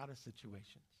ourselves out of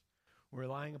situations. We're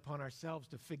relying upon ourselves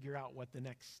to figure out what the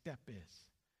next step is.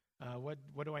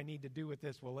 What do I need to do with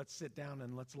this? Well, let's sit down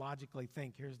and let's logically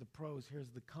think. Here's the pros, here's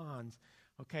the cons.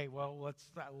 Okay, well, let's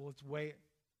weigh.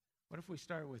 What if we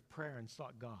started with prayer and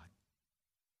sought God?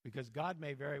 Because God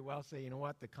may very well say, you know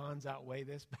what, the cons outweigh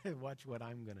this, but watch what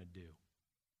I'm going to do.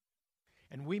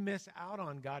 And we miss out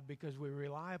on God because we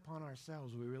rely upon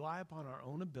ourselves. We rely upon our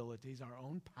own abilities, our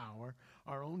own power,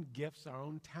 our own gifts, our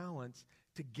own talents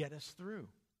to get us through.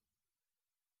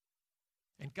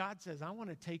 And God says, I want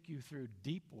to take you through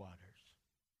deep waters.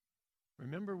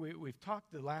 Remember, we've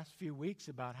talked the last few weeks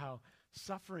about how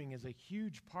suffering is a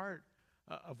huge part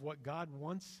of what God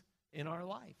wants in our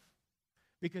life,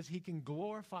 because he can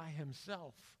glorify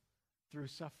himself through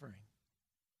suffering.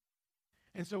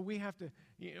 And so we have to,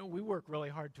 we work really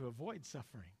hard to avoid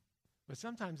suffering. But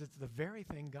sometimes it's the very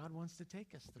thing God wants to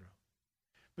take us through.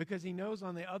 Because he knows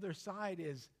on the other side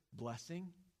is blessing,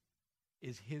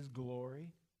 is his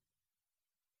glory,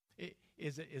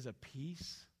 is a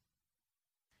peace,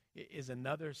 is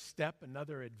another step,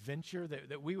 another adventure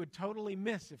that we would totally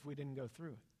miss if we didn't go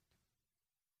through it.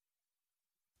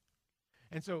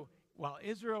 And so while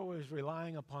Israel was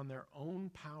relying upon their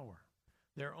own power,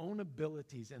 their own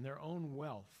abilities, and their own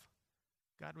wealth,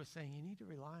 God was saying, you need to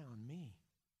rely on me.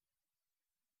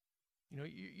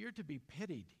 You're to be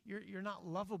pitied. You're not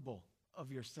lovable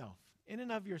of yourself. In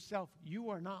and of yourself, you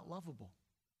are not lovable.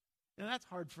 Now, that's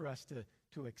hard for us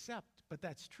to accept, but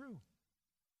that's true.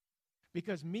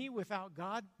 Because me without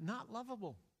God, not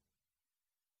lovable.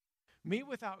 Me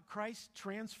without Christ's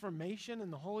transformation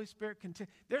and the Holy Spirit,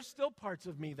 there's still parts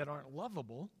of me that aren't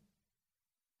lovable.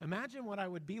 Imagine what I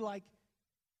would be like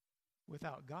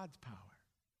without God's power.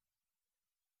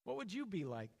 What would you be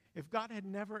like if God had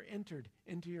never entered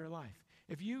into your life?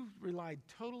 If you relied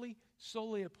totally,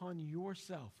 solely upon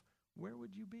yourself, where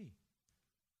would you be?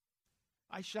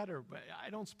 I shudder, but I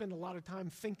don't spend a lot of time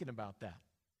thinking about that.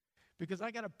 Because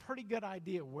I got a pretty good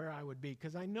idea where I would be,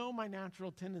 because I know my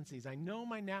natural tendencies. I know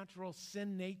my natural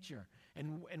sin nature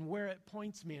and where it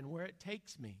points me and where it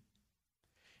takes me.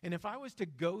 And if I was to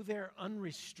go there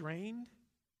unrestrained,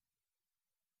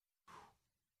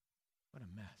 what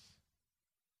a mess.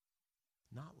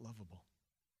 Not lovable.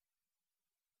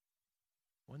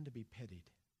 One to be pitied.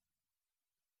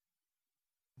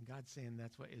 And God's saying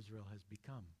that's what Israel has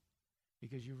become.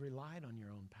 Because you relied on your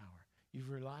own power. You've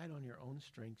relied on your own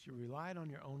strengths. You relied on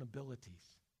your own abilities.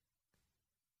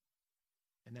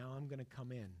 And now I'm going to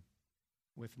come in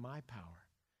with my power.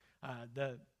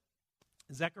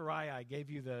 Zechariah, I gave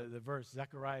you the verse.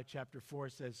 Zechariah chapter 4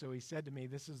 says, so he said to me,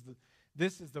 this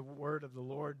is the word of the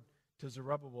Lord to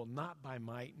Zerubbabel, not by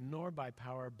might, nor by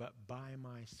power, but by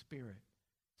my spirit,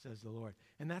 says the Lord.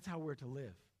 And that's how we're to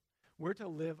live. We're to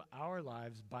live our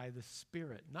lives by the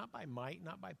Spirit, not by might,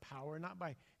 not by power, not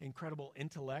by incredible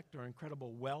intellect or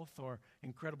incredible wealth or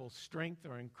incredible strength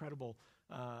or incredible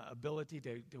ability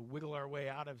to wiggle our way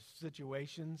out of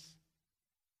situations,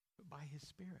 but by His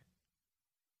Spirit.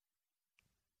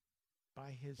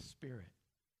 By His Spirit.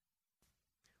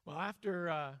 Well,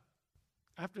 after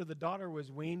the daughter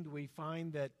was weaned, we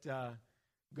find that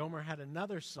Gomer had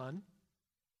another son,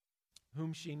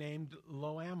 whom she named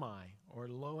Lo-Ammi, or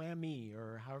Lo-Ammi,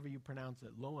 or however you pronounce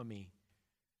it, Lo-Ammi,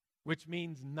 which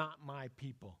means not my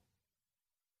people.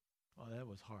 Oh, that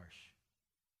was harsh.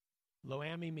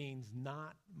 Lo-Ammi means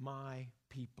not my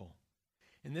people.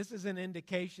 And this is an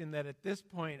indication that at this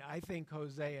point, I think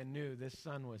Hosea knew this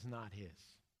son was not his.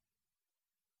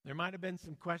 There might have been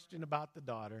some question about the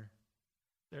daughter.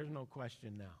 There's no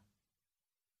question now.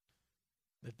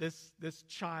 That this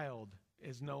child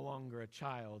is no longer a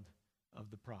child of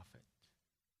the prophet.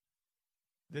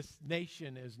 This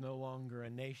nation is no longer a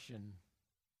nation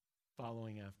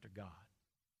following after God.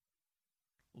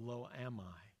 Lo-Ammi,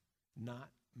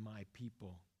 not my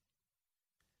people.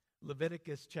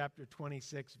 Leviticus chapter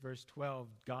 26, verse 12,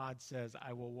 God says,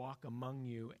 I will walk among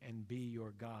you and be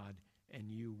your God,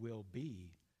 and you will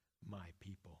be my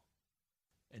people.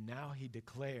 And now he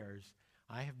declares,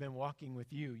 I have been walking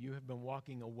with you. You have been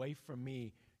walking away from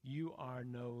me. You are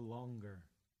no longer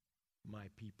my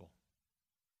people.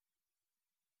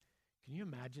 Can you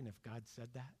imagine if God said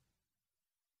that?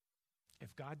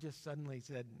 If God just suddenly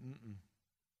said,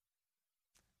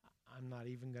 I'm not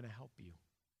even going to help you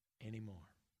anymore.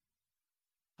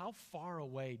 How far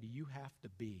away do you have to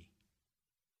be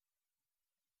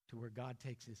to where God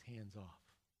takes his hands off?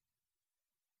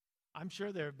 I'm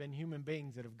sure there have been human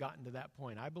beings that have gotten to that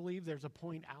point. I believe there's a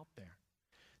point out there.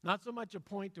 Not so much a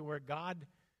point to where God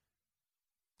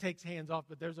takes hands off,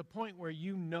 but there's a point where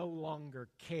you no longer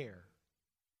care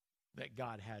that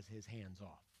God has his hands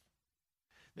off.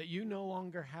 That you no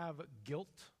longer have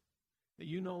guilt that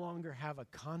you no longer have a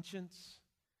conscience,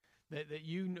 that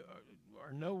you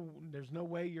are there's no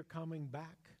way you're coming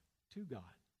back to God.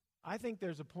 I think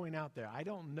there's a point out there. I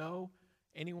don't know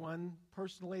anyone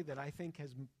personally that I think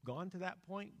has gone to that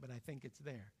point, but I think it's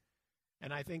there.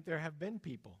 And I think there have been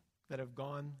people that have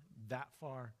gone that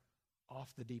far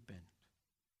off the deep end,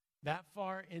 that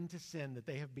far into sin that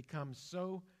they have become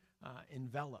so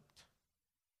enveloped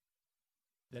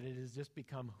that it has just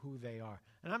become who they are.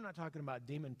 And I'm not talking about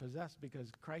demon-possessed, because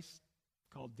Christ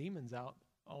called demons out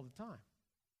all the time.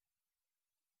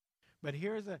 But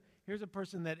here's a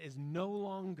person that is no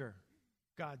longer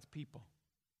God's people.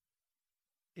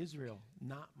 Israel,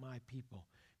 not my people.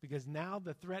 Because now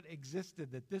the threat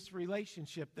existed that this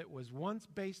relationship that was once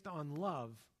based on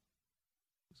love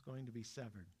was going to be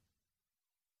severed,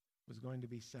 was going to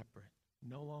be separate.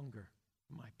 No longer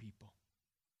my people.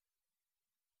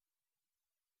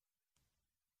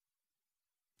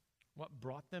 What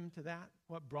brought them to that?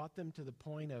 What brought them to the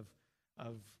point of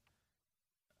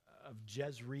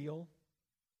Jezreel,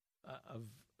 of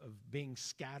being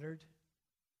scattered,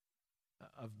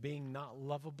 of being not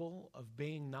lovable, of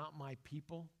being not my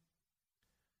people?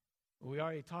 We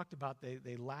already talked about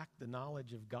they lacked the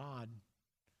knowledge of God,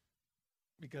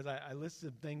 because I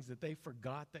listed things that they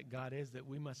forgot that God is, that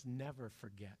we must never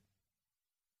forget.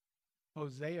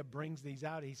 Hosea brings these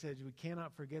out. He says we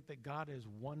cannot forget that God is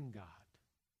one God.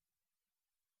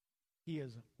 He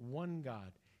is one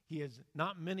God. He is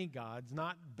not many gods,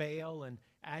 not Baal and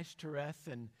Ashtoreth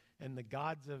and the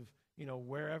gods of,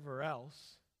 wherever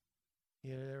else.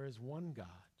 There is one God.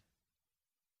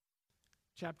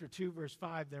 Chapter 2, verse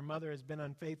 5, their mother has been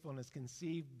unfaithful and has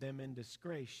conceived them in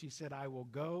disgrace. She said, I will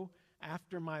go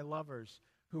after my lovers,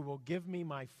 who will give me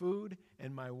my food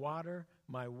and my water,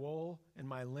 my wool and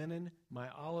my linen, my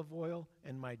olive oil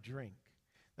and my drink.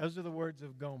 Those are the words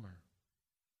of Gomer.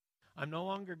 I'm no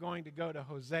longer going to go to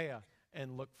Hosea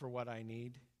and look for what I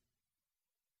need.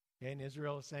 Okay, and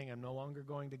Israel is saying, I'm no longer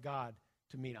going to God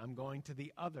to meet. I'm going to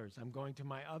the others. I'm going to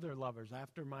my other lovers,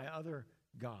 after my other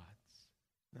gods.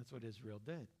 And that's what Israel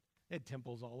did. They had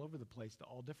temples all over the place to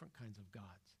all different kinds of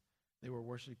gods. They were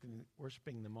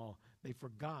worshiping them all. They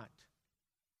forgot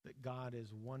that God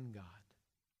is one God.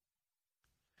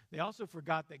 They also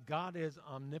forgot that God is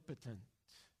omnipotent.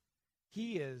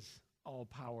 He is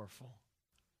all-powerful.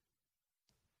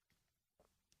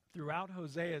 Throughout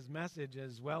Hosea's message,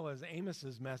 as well as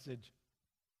Amos's message,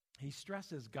 he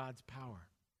stresses God's power,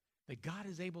 that God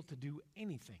is able to do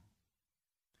anything.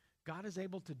 God is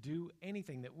able to do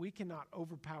anything, that we cannot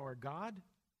overpower God.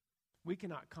 We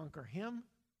cannot conquer him.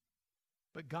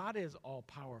 But God is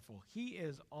all-powerful. He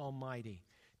is almighty.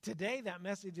 Today, that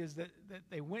message is that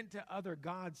they went to other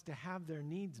gods to have their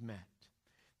needs met.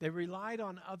 They relied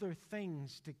on other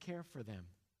things to care for them.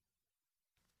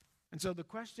 And so the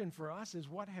question for us is,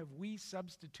 what have we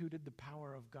substituted the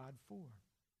power of God for?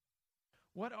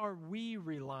 What are we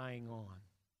relying on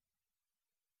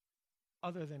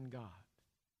other than God?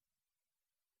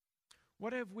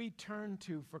 What have we turned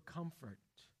to for comfort?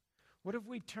 What have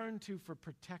we turned to for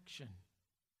protection?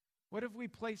 What have we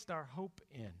placed our hope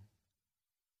in?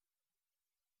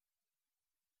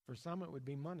 For some, it would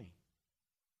be money,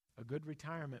 a good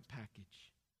retirement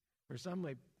package. For some,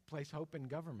 they place hope in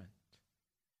government.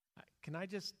 Can I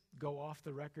just go off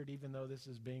the record, even though this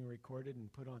is being recorded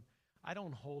and put on? I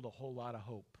don't hold a whole lot of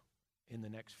hope in the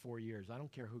next 4 years. I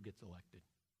don't care who gets elected.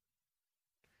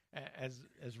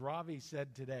 As Ravi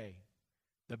said today,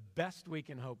 the best we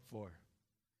can hope for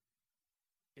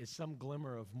is some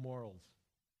glimmer of moral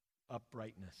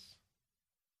uprightness.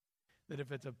 That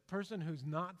if it's a person who's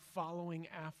not following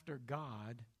after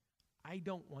God, I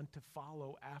don't want to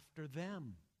follow after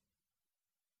them.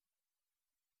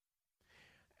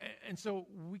 And so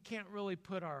we can't really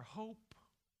put our hope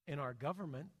in our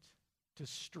government to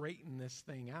straighten this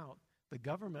thing out. The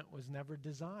government was never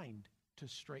designed to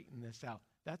straighten this out.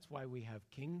 That's why we have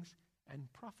kings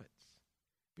and prophets,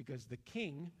 because the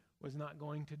king was not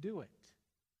going to do it.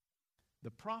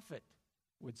 The prophet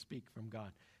would speak from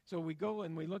God. So we go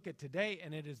and we look at today,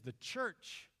 and it is the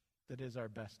church that is our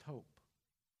best hope.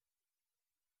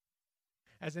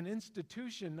 As an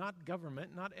institution, not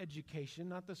government, not education,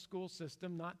 not the school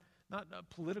system, not a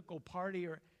political party,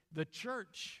 or the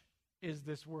church is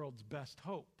this world's best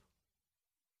hope.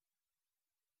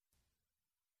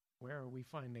 Where are we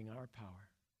finding our power?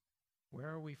 Where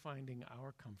are we finding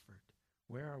our comfort?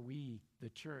 Where are we,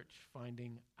 the church,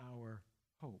 finding our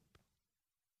hope?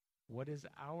 What is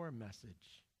our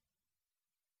message?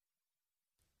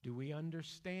 Do we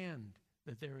understand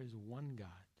that there is one God?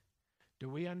 Do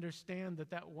we understand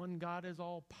that that one God is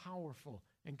all powerful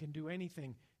and can do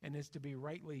anything and is to be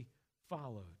rightly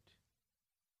followed?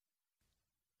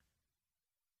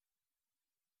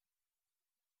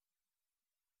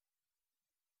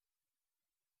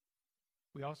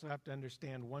 we also have to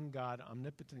understand one God,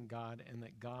 omnipotent God, and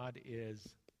that God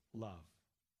is love.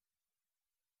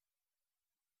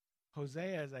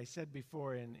 Hosea, as I said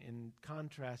before, in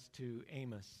contrast to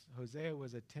Amos, Hosea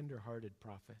was a tender-hearted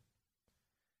prophet.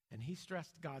 And he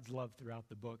stressed God's love throughout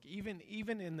the book, even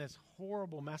in this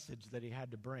horrible message that he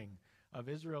had to bring of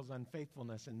Israel's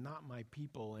unfaithfulness and not my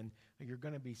people, and you're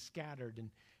going to be scattered. And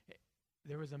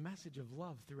there was a message of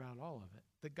love throughout all of it,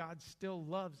 that God still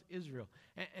loves Israel.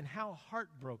 And how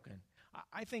heartbroken.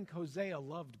 I think Hosea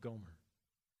loved Gomer.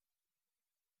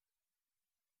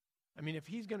 I mean, if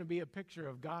he's going to be a picture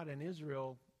of God and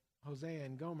Israel, Hosea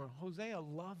and Gomer, Hosea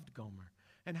loved Gomer.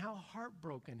 And how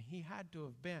heartbroken he had to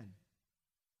have been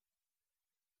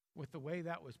with the way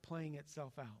that was playing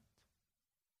itself out.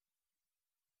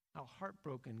 How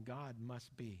heartbroken God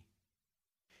must be.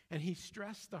 And he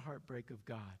stressed the heartbreak of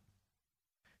God.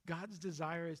 God's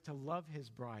desire is to love his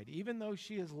bride, even though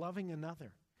she is loving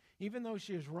another, even though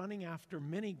she is running after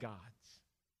many gods.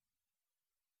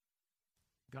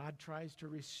 God tries to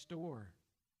restore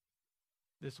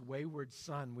this wayward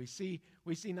son. We see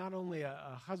not only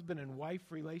a husband and wife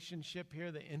relationship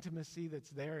here, the intimacy that's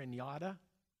there in Yada,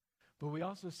 but we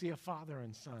also see a father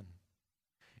and son.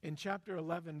 In chapter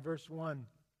 11, verse 1,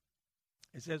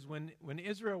 it says, when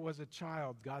Israel was a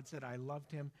child, God said, I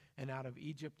loved him, and out of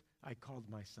Egypt I called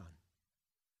my son.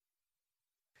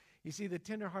 You see, the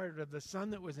tenderhearted of the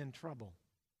son that was in trouble,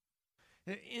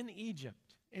 in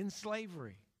Egypt, in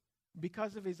slavery,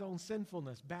 because of his own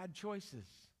sinfulness, bad choices.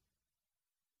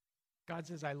 God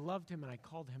says, I loved him and I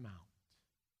called him out.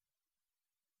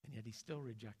 And yet he still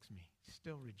rejects me,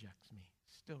 still rejects me,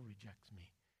 still rejects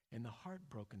me in the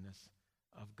heartbrokenness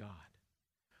of God.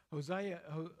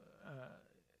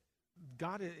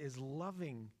 God is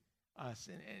loving us,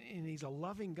 and he's a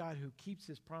loving God who keeps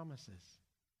his promises.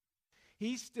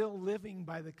 He's still living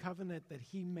by the covenant that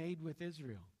he made with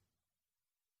Israel,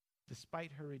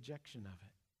 despite her rejection of it.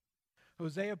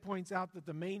 Hosea points out that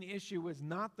the main issue was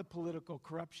not the political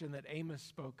corruption that Amos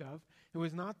spoke of. It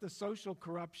was not the social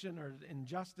corruption or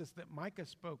injustice that Micah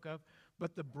spoke of,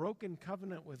 but the broken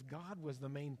covenant with God was the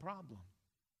main problem.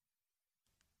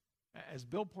 As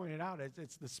Bill pointed out,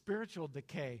 it's the spiritual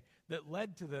decay that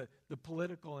led to the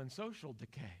political and social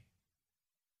decay.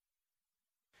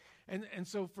 And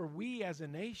so for we as a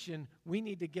nation, we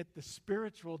need to get the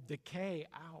spiritual decay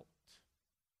out.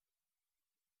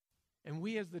 And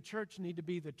we as the church need to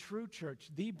be the true church,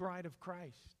 the bride of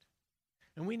Christ.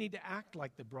 And we need to act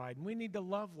like the bride, and we need to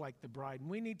love like the bride, and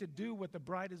we need to do what the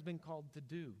bride has been called to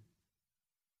do.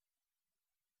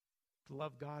 To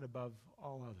love God above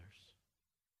all others.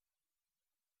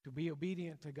 To be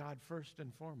obedient to God first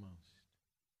and foremost.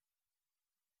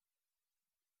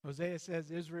 Hosea says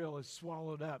Israel is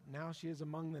swallowed up. Now she is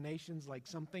among the nations like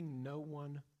something no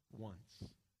one wants.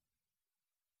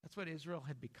 That's what Israel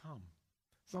had become.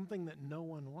 Something that no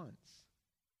one wants.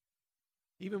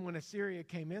 Even when Assyria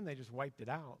came in, they just wiped it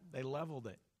out. They leveled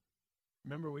it.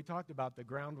 Remember, we talked about the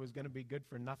ground was going to be good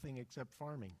for nothing except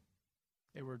farming.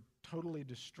 They were totally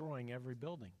destroying every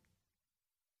building.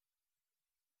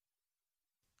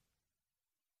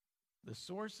 The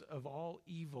source of all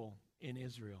evil in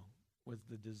Israel was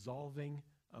the dissolving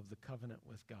of the covenant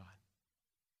with God.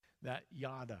 That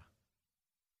yada,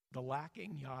 the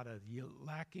lacking yada, the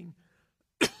lacking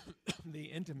the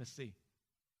intimacy.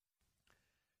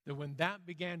 That when that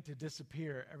began to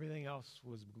disappear, everything else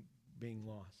was being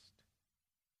lost.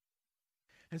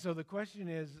 And so the question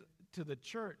is, to the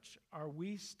church, are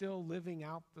we still living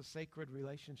out the sacred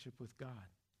relationship with God?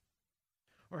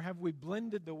 Or have we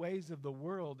blended the ways of the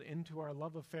world into our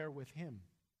love affair with him?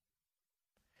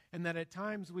 And that at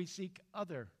times we seek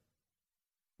other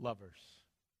lovers,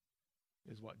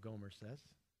 is what Gomer says.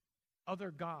 Other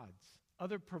gods,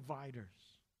 other providers.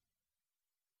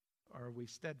 Or are we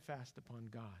steadfast upon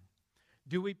God?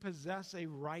 Do we possess a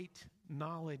right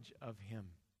knowledge of him?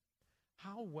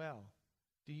 How well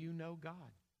do you know God?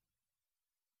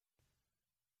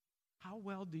 How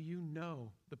well do you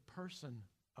know the person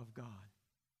of God?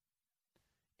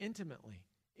 Intimately,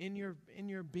 in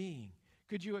your being.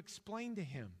 Could you explain to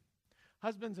him?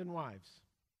 Husbands and wives,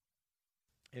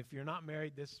 if you're not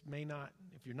married, if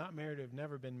you're not married or have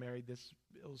never been married, this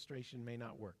illustration may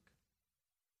not work.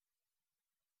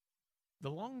 The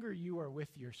longer you are with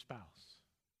your spouse,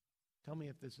 tell me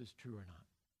if this is true or not,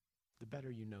 the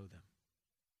better you know them.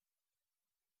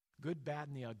 Good, bad,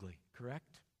 and the ugly,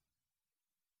 correct?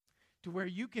 To where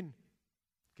you can,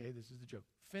 okay, this is the joke,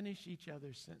 finish each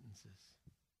other's sentences.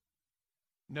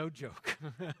 No joke.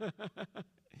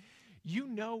 You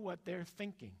know what they're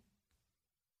thinking.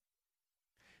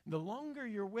 The longer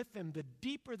you're with them, the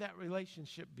deeper that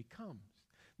relationship becomes.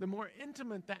 the more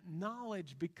intimate that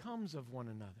knowledge becomes of one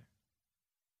another.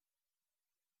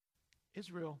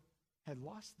 Israel had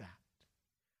lost that.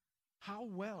 How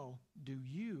well do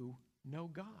you know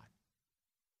God?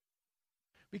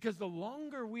 Because the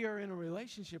longer we are in a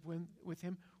relationship with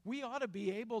Him, we ought to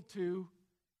be able to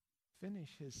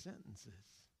finish His sentences.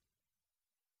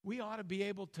 We ought to be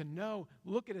able to know,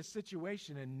 look at a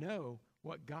situation and know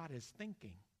what God is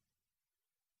thinking.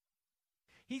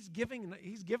 He's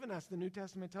given us, the New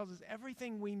Testament tells us,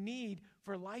 everything we need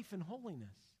for life and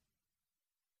holiness.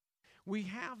 We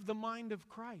have the mind of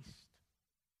Christ.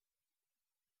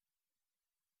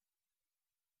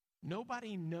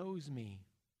 Nobody knows me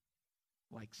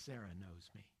like Sarah knows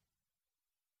me.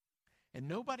 And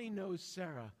nobody knows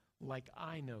Sarah like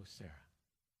I know Sarah.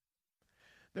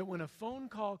 That when a phone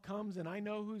call comes and I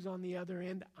know who's on the other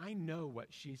end, I know what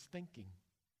she's thinking.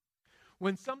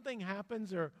 When something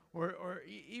happens, or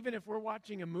even if we're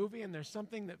watching a movie and there's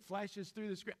something that flashes through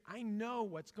the screen, I know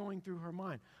what's going through her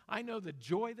mind. I know the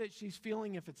joy that she's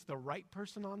feeling if it's the right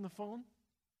person on the phone.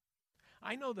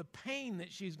 I know the pain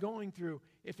that she's going through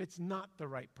if it's not the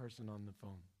right person on the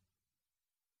phone.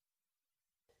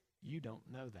 You don't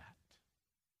know that.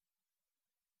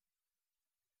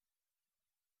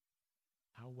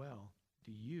 How well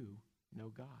do you know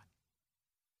God?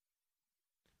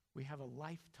 We have a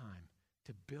lifetime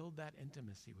to build that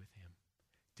intimacy with Him,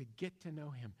 to get to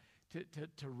know Him,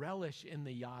 to relish in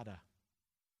the yada.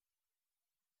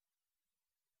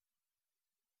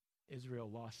 Israel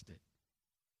lost it.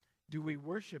 Do we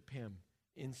worship Him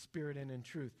in spirit and in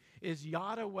truth? Is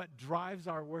yada what drives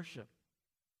our worship?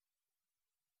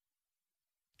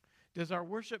 Does our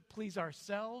worship please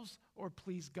ourselves or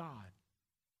please God?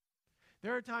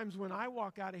 There are times when I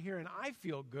walk out of here and I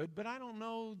feel good, but I don't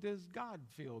know, does God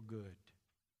feel good?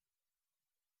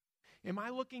 Am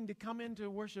I looking to come into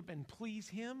worship and please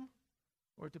Him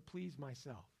or to please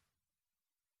myself?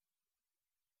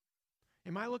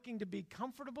 Am I looking to be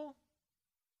comfortable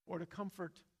or to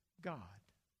comfort God?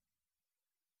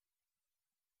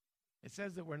 It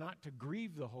says that we're not to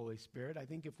grieve the Holy Spirit. I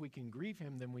think if we can grieve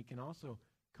Him, then we can also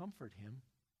comfort Him.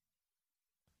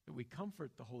 That we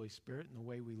comfort the Holy Spirit in the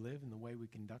way we live and the way we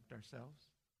conduct ourselves.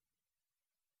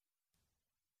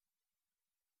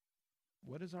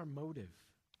 What is our motive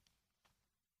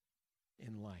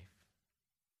in life?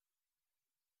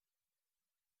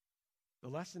 The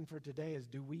lesson for today is,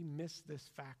 do we miss this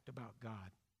fact about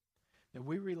God? That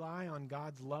we rely on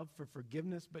God's love for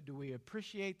forgiveness, but do we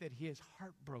appreciate that He is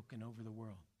heartbroken over the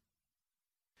world?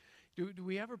 Do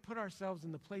we ever put ourselves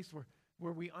in the place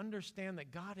where we understand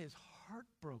that God is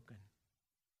heartbroken?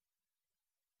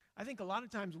 I think a lot of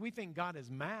times we think God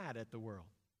is mad at the world.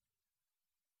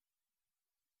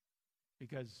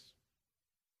 Because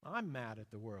I'm mad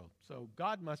at the world, so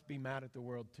God must be mad at the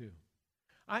world too.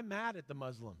 I'm mad at the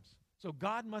Muslims, so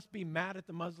God must be mad at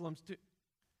the Muslims too.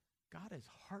 God is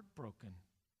heartbroken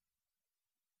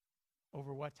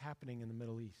over what's happening in the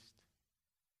Middle East.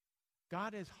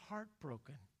 God is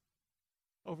heartbroken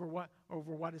over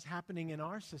what is happening in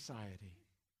our society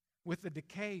with the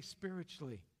decay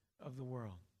spiritually of the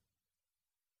world.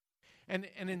 And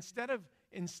instead of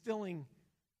instilling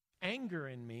anger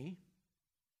in me,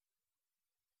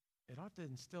 it ought to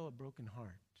instill a broken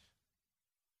heart.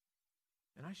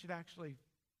 And I should actually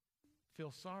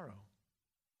feel sorrow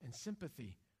and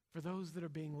sympathy for those that are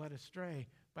being led astray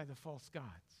by the false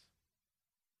gods.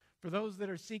 For those that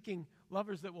are seeking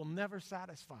lovers that will never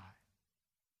satisfy.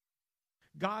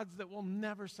 Gods that will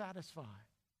never satisfy.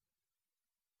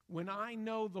 When I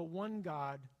know the one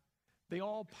God, the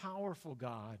all-powerful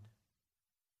God,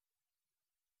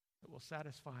 that will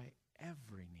satisfy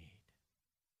every need.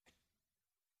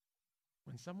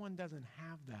 When someone doesn't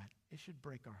have that, it should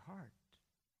break our heart.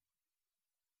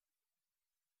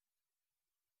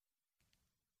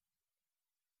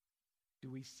 Do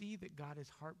we see that God is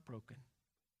heartbroken?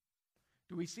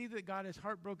 Do we see that God is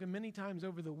heartbroken many times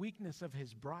over the weakness of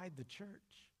His bride, the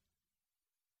church?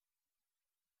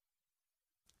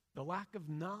 The lack of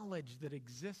knowledge that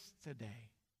exists today.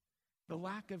 The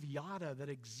lack of yada that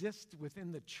exists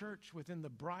within the church, within the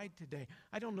bride today.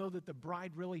 I don't know that the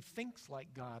bride really thinks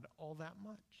like God all that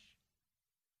much.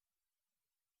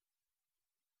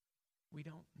 We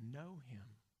don't know Him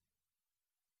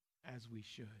as we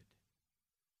should.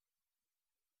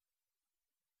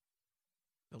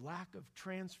 The lack of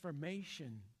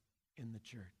transformation in the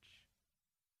church.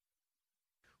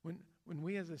 When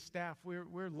we as a staff,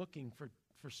 we're looking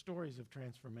for stories of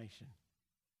transformation.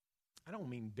 I don't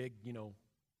mean big,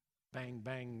 bang,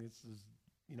 bang, this is,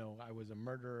 I was a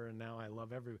murderer and now I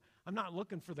love everyone. I'm not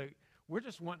looking for we're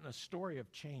just wanting a story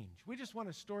of change. We just want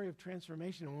a story of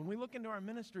transformation. And when we look into our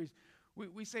ministries,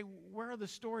 we say, where are the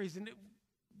stories? And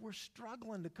we're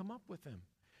struggling to come up with them.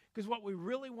 Because what we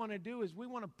really want to do is we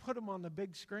want to put them on the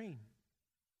big screen.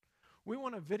 We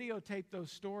want to videotape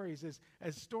those stories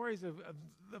as stories of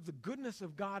the goodness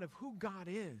of God, of who God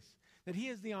is. That He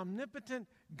is the omnipotent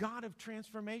God of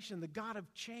transformation, the God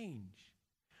of change,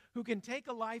 who can take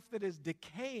a life that is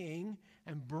decaying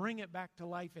and bring it back to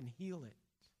life and heal it.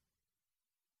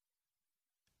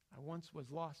 I once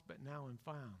was lost, but now am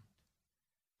found.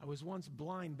 I was once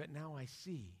blind, but now I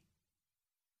see.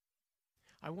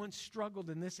 I once struggled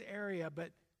in this area,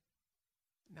 but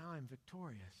now I'm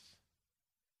victorious.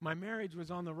 My marriage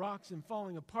was on the rocks and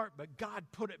falling apart, but God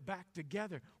put it back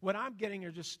together. What I'm getting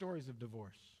are just stories of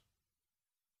divorce.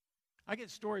 I get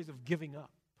stories of giving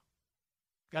up.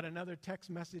 Got another text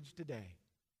message today.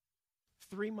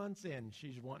 3 months in,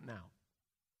 she's wanting out.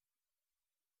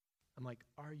 I'm like,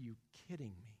 are you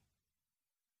kidding me?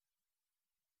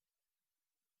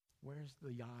 Where's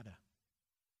the yada?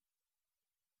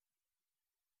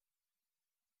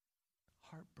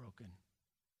 Heartbroken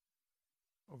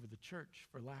over the church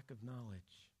for lack of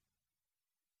knowledge.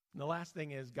 And the last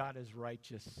thing is, God is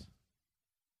righteous.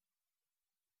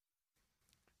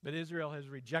 But Israel has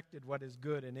rejected what is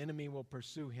good. An enemy will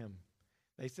pursue him.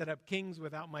 They set up kings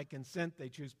without my consent. They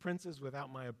choose princes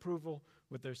without my approval.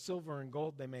 With their silver and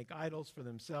gold, they make idols for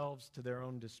themselves to their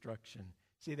own destruction.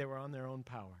 See, they were on their own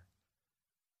power.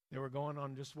 They were going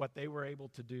on just what they were able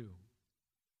to do.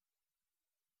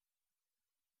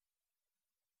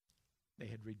 They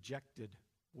had rejected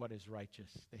what is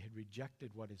righteous. They had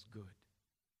rejected what is good.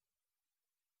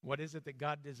 What is it that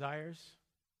God desires?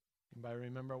 Anybody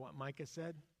remember what Micah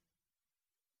said?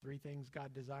 3 things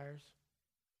God desires.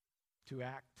 To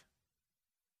act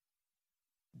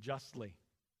justly,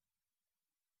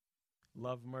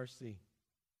 love mercy,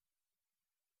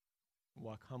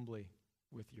 walk humbly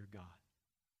with your God.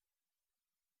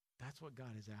 That's what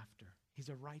God is after. He's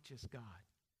a righteous God.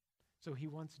 So He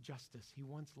wants justice. He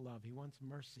wants love. He wants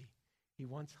mercy. He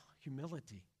wants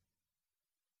humility.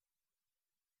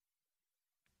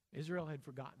 Israel had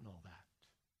forgotten all that.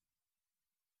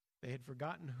 They had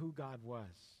forgotten who God was.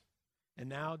 And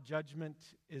now judgment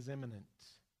is imminent.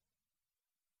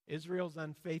 Israel's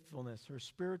unfaithfulness, her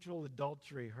spiritual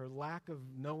adultery, her lack of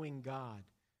knowing God.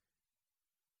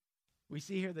 We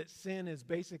see here that sin is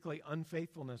basically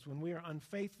unfaithfulness. When we are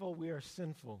unfaithful, we are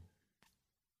sinful.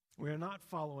 We are not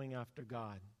following after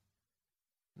God.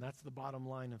 And that's the bottom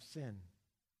line of sin.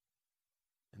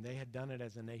 And they had done it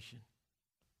as a nation.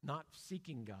 Not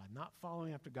seeking God, not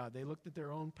following after God. They looked at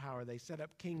their own power. They set up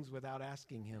kings without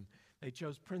asking Him. They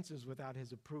chose princes without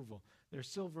His approval. Their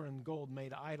silver and gold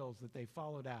made idols that they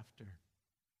followed after,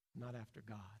 not after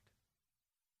God.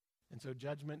 And so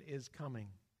judgment is coming.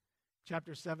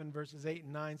 Chapter 7, verses 8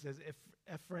 and 9 says, if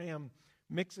Ephraim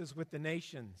mixes with the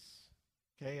nations,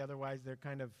 okay, otherwise they're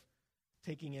kind of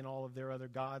taking in all of their other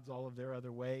gods, all of their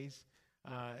other ways.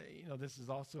 This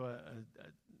is also a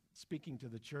speaking to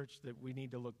the church that we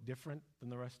need to look different than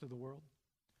the rest of the world.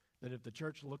 That if the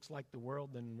church looks like the world,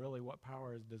 then really what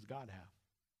power does God have?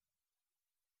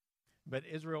 But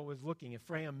Israel was looking.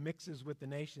 Ephraim mixes with the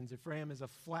nations. Ephraim is a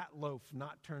flat loaf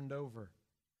not turned over.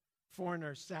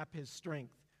 Foreigners sap his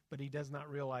strength, but he does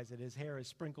not realize it. His hair is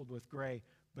sprinkled with gray,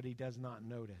 but he does not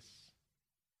notice.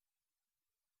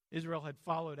 Israel had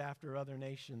followed after other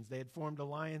nations. They had formed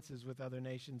alliances with other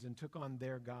nations and took on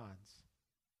their gods,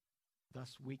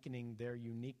 thus weakening their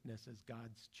uniqueness as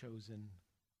God's chosen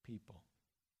people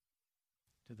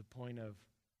to the point of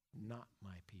not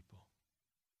my people.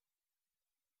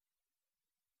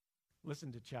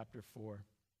 Listen to chapter 4.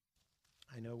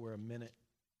 I know we're a minute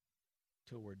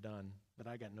till we're done, but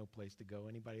I got no place to go.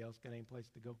 Anybody else got any place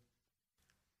to go?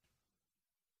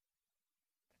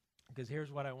 Because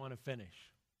here's what I want to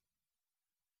finish.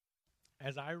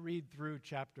 As I read through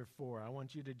chapter 4, I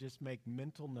want you to just make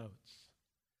mental notes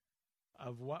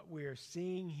of what we're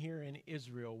seeing here in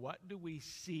Israel. What do we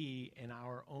see in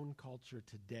our own culture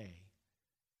today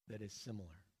that is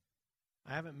similar?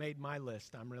 I haven't made my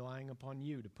list. I'm relying upon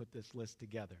you to put this list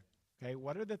together. Okay,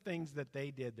 what are the things that they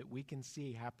did that we can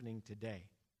see happening today?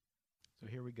 So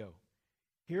here we go.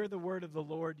 Hear the word of the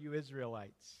Lord, you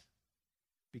Israelites,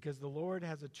 because the Lord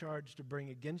has a charge to bring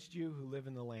against you who live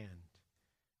in the land.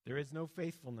 There is no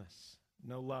faithfulness,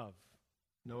 no love,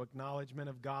 no acknowledgement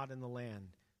of God in the land.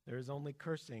 There is only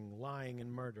cursing, lying,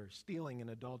 and murder, stealing and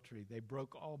adultery. They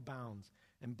broke all bounds,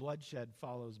 and bloodshed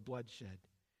follows bloodshed.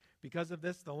 Because of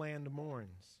this, the land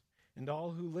mourns, and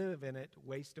all who live in it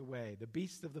waste away. The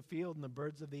beasts of the field and the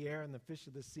birds of the air and the fish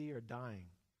of the sea are dying.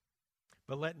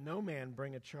 But let no man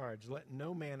bring a charge. Let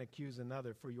no man accuse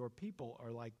another, for your people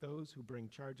are like those who bring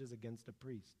charges against a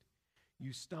priest.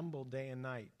 You stumble day and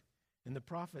night, and the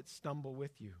prophets stumble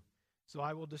with you. So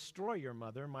I will destroy your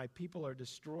mother. My people are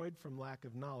destroyed from lack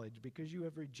of knowledge. Because you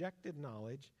have rejected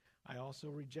knowledge, I also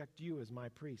reject you as my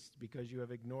priests. Because you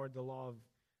have ignored the law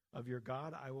of your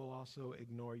God, I will also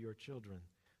ignore your children.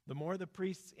 The more the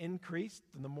priests increased,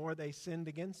 the more they sinned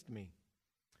against me.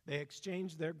 They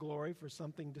exchanged their glory for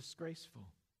something disgraceful.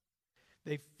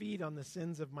 They feed on the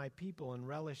sins of my people and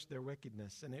relish their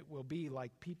wickedness, and it will be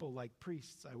like people like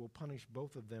priests. I will punish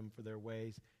both of them for their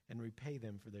ways and repay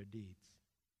them for their deeds.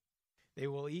 They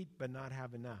will eat but not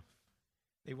have enough.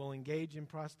 They will engage in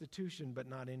prostitution but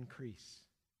not increase.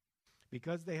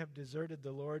 Because they have deserted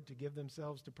the Lord to give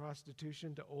themselves to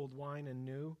prostitution, to old wine and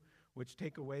new, which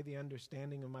take away the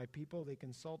understanding of my people, they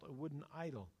consult a wooden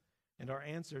idol and are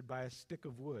answered by a stick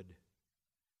of wood.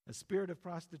 A spirit of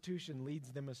prostitution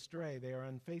leads them astray. They are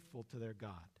unfaithful to their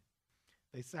God.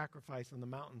 They sacrifice on the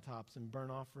mountaintops and burn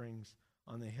offerings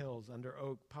on the hills under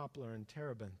oak, poplar, and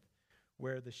terebinth,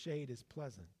 where the shade is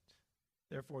pleasant.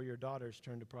 Therefore your daughters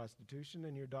turn to prostitution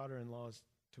and your daughter-in-laws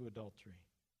to adultery.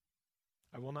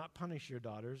 I will not punish your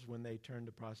daughters when they turn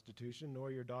to prostitution,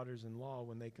 nor your daughters-in-law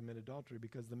when they commit adultery,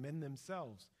 because the men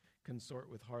themselves consort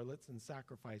with harlots and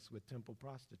sacrifice with temple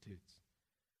prostitutes.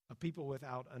 A people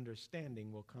without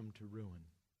understanding will come to ruin.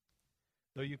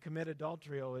 Though you commit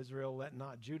adultery, O Israel, let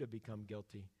not Judah become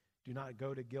guilty. Do not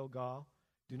go to Gilgal,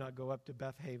 do not go up to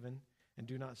Beth-Haven, and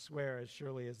do not swear as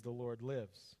surely as the Lord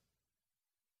lives.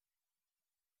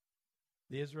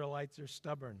 The Israelites are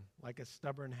stubborn, like a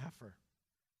stubborn heifer.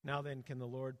 Now then can the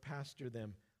Lord pasture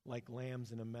them like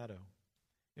lambs in a meadow.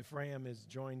 Ephraim is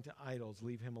joined to idols,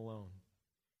 leave him alone.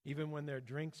 Even when their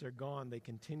drinks are gone, they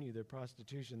continue their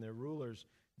prostitution. Their rulers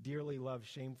dearly love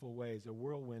shameful ways. A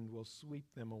whirlwind will sweep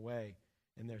them away,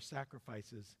 and their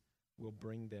sacrifices will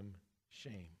bring them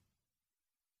shame.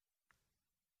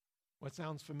 What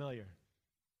sounds familiar?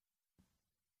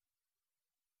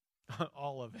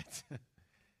 All of it.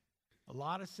 A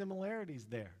lot of similarities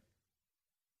there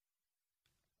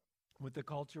with the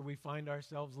culture we find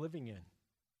ourselves living in.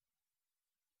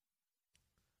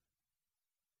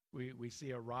 We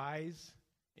see a rise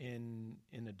in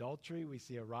adultery. We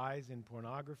see a rise in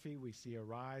pornography. We see a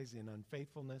rise in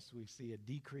unfaithfulness. We see a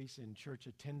decrease in church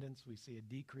attendance. We see a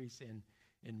decrease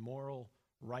in moral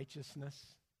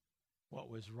righteousness. What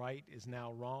was right is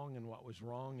now wrong, and what was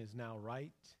wrong is now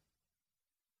right.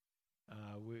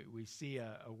 We see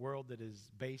a world that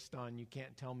is based on you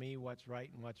can't tell me what's right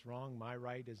and what's wrong. My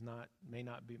right may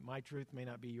not be my truth, may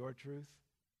not be your truth.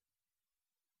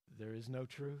 There is no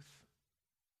truth.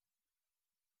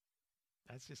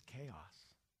 That's just chaos.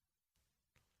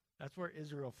 That's where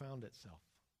Israel found itself.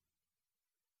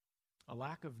 A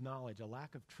lack of knowledge, a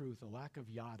lack of truth, a lack of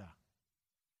yada.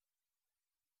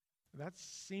 That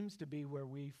seems to be where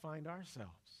we find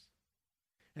ourselves.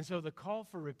 And so the call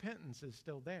for repentance is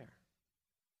still there.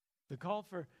 The call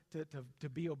to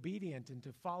be obedient and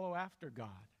to follow after God,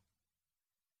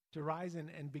 to rise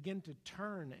and begin to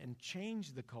turn and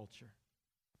change the culture.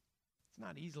 It's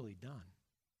not easily done.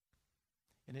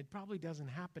 And it probably doesn't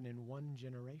happen in one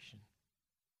generation.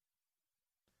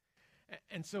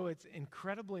 And so it's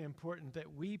incredibly important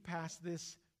that we pass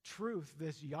this truth,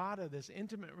 this yada, this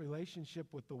intimate relationship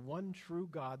with the one true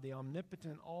God, the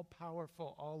omnipotent,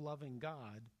 all-powerful, all-loving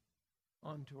God,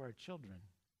 onto our children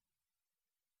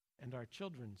and our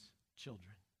children's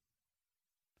children.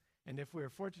 And if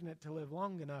we're fortunate to live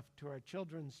long enough, to our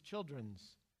children's children's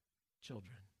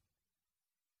children.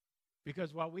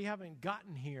 Because while we haven't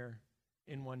gotten here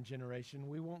in one generation,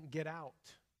 we won't get out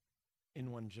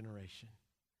in one generation.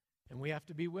 And we have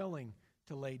to be willing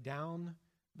to lay down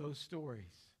those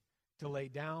stories, to lay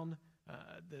down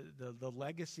the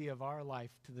legacy of our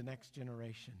life to the next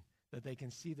generation, that they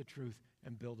can see the truth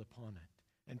and build upon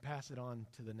it and pass it on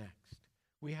to the next.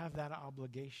 We have that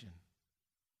obligation.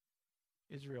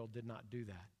 Israel did not do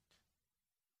that.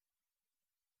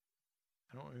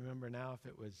 I don't remember now if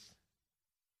it was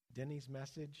Denny's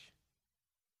message,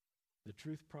 the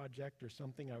Truth Project, or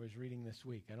something I was reading this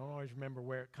week. I don't always remember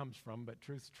where it comes from, but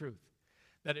truth's truth.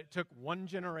 That it took one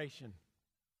generation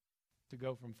to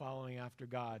go from following after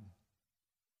God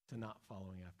to not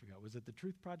following after God. Was it the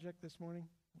Truth Project this morning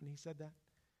when he said that?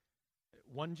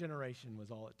 One generation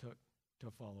was all it took to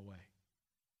fall away.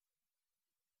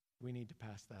 We need to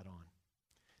pass that on.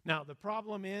 Now, the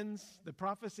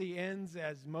prophecy ends,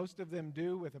 as most of them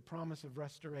do, with a promise of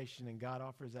restoration, and God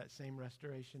offers that same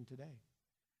restoration today.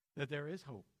 That there is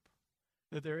hope.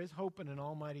 That there is hope in an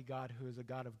almighty God who is a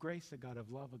God of grace, a God of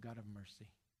love, a God of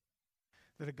mercy.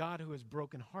 that a God who is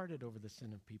brokenhearted over the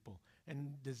sin of people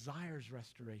and desires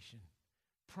restoration,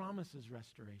 promises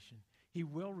restoration. He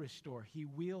will restore. He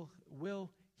will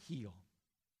heal.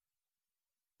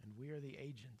 And we are the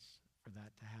agents for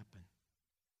that to happen.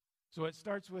 So it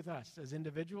starts with us as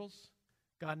individuals.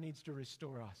 God needs to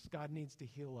restore us. God needs to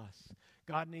heal us.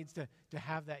 God needs to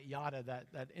have that yada,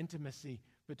 that intimacy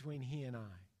between he and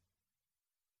I.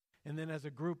 And then as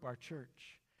a group, our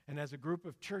church, and as a group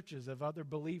of churches of other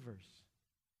believers,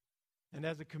 and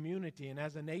as a community and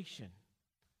as a nation,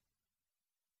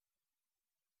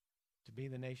 to be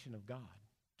the nation of God,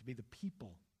 to be the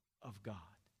people of God.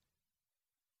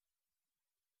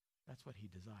 That's what he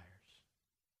desires,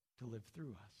 to live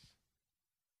through us,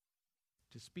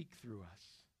 to speak through us,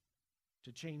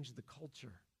 to change the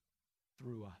culture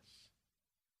through us.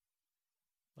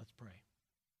 Let's pray.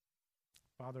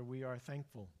 Father, we are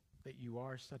thankful that you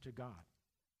are such a God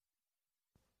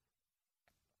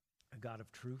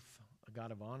of truth, a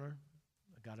God of honor,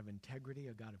 a God of integrity,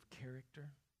 a God of character,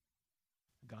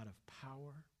 a God of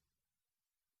power.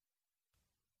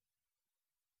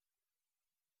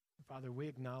 Father, we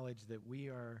acknowledge that we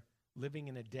are living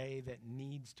in a day that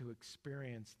needs to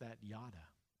experience that yada,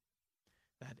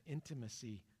 that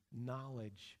intimacy,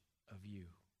 knowledge of you.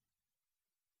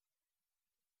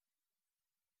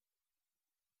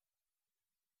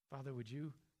 Father, would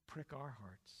you prick our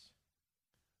hearts?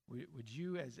 Would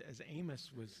you, as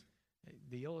Amos was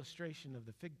the illustration of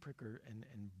the fig pricker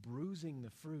and bruising the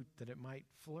fruit that it might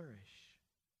flourish?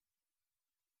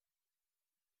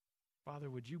 Father,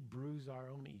 would you bruise our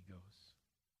own egos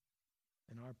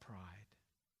and our pride,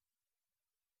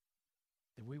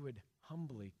 that we would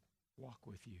humbly walk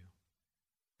with you,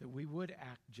 that we would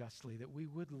act justly, that we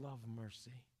would love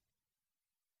mercy.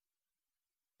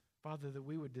 Father, that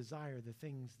we would desire the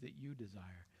things that you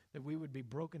desire, that we would be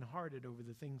brokenhearted over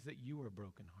the things that you are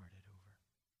brokenhearted over.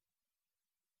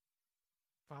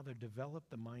 Father, develop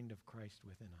the mind of Christ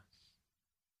within us.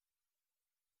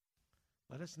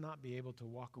 Let us not be able to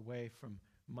walk away from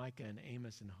Micah and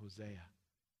Amos and Hosea.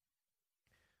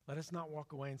 Let us not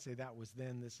walk away and say, that was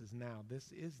then, this is now.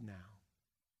 This is now.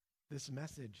 This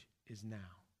message is now.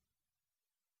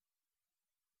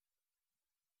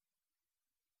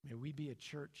 May we be a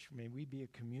church, may we be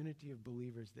a community of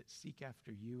believers that seek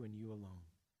after you and you alone.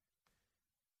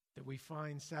 That we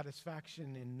find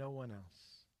satisfaction in no one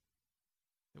else.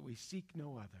 That we seek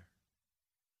no other.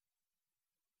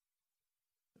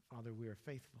 That, Father, we are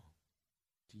faithful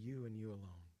to you and you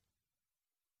alone.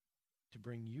 To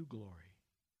bring you glory.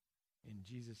 In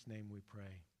Jesus' name we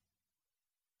pray.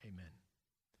 Amen.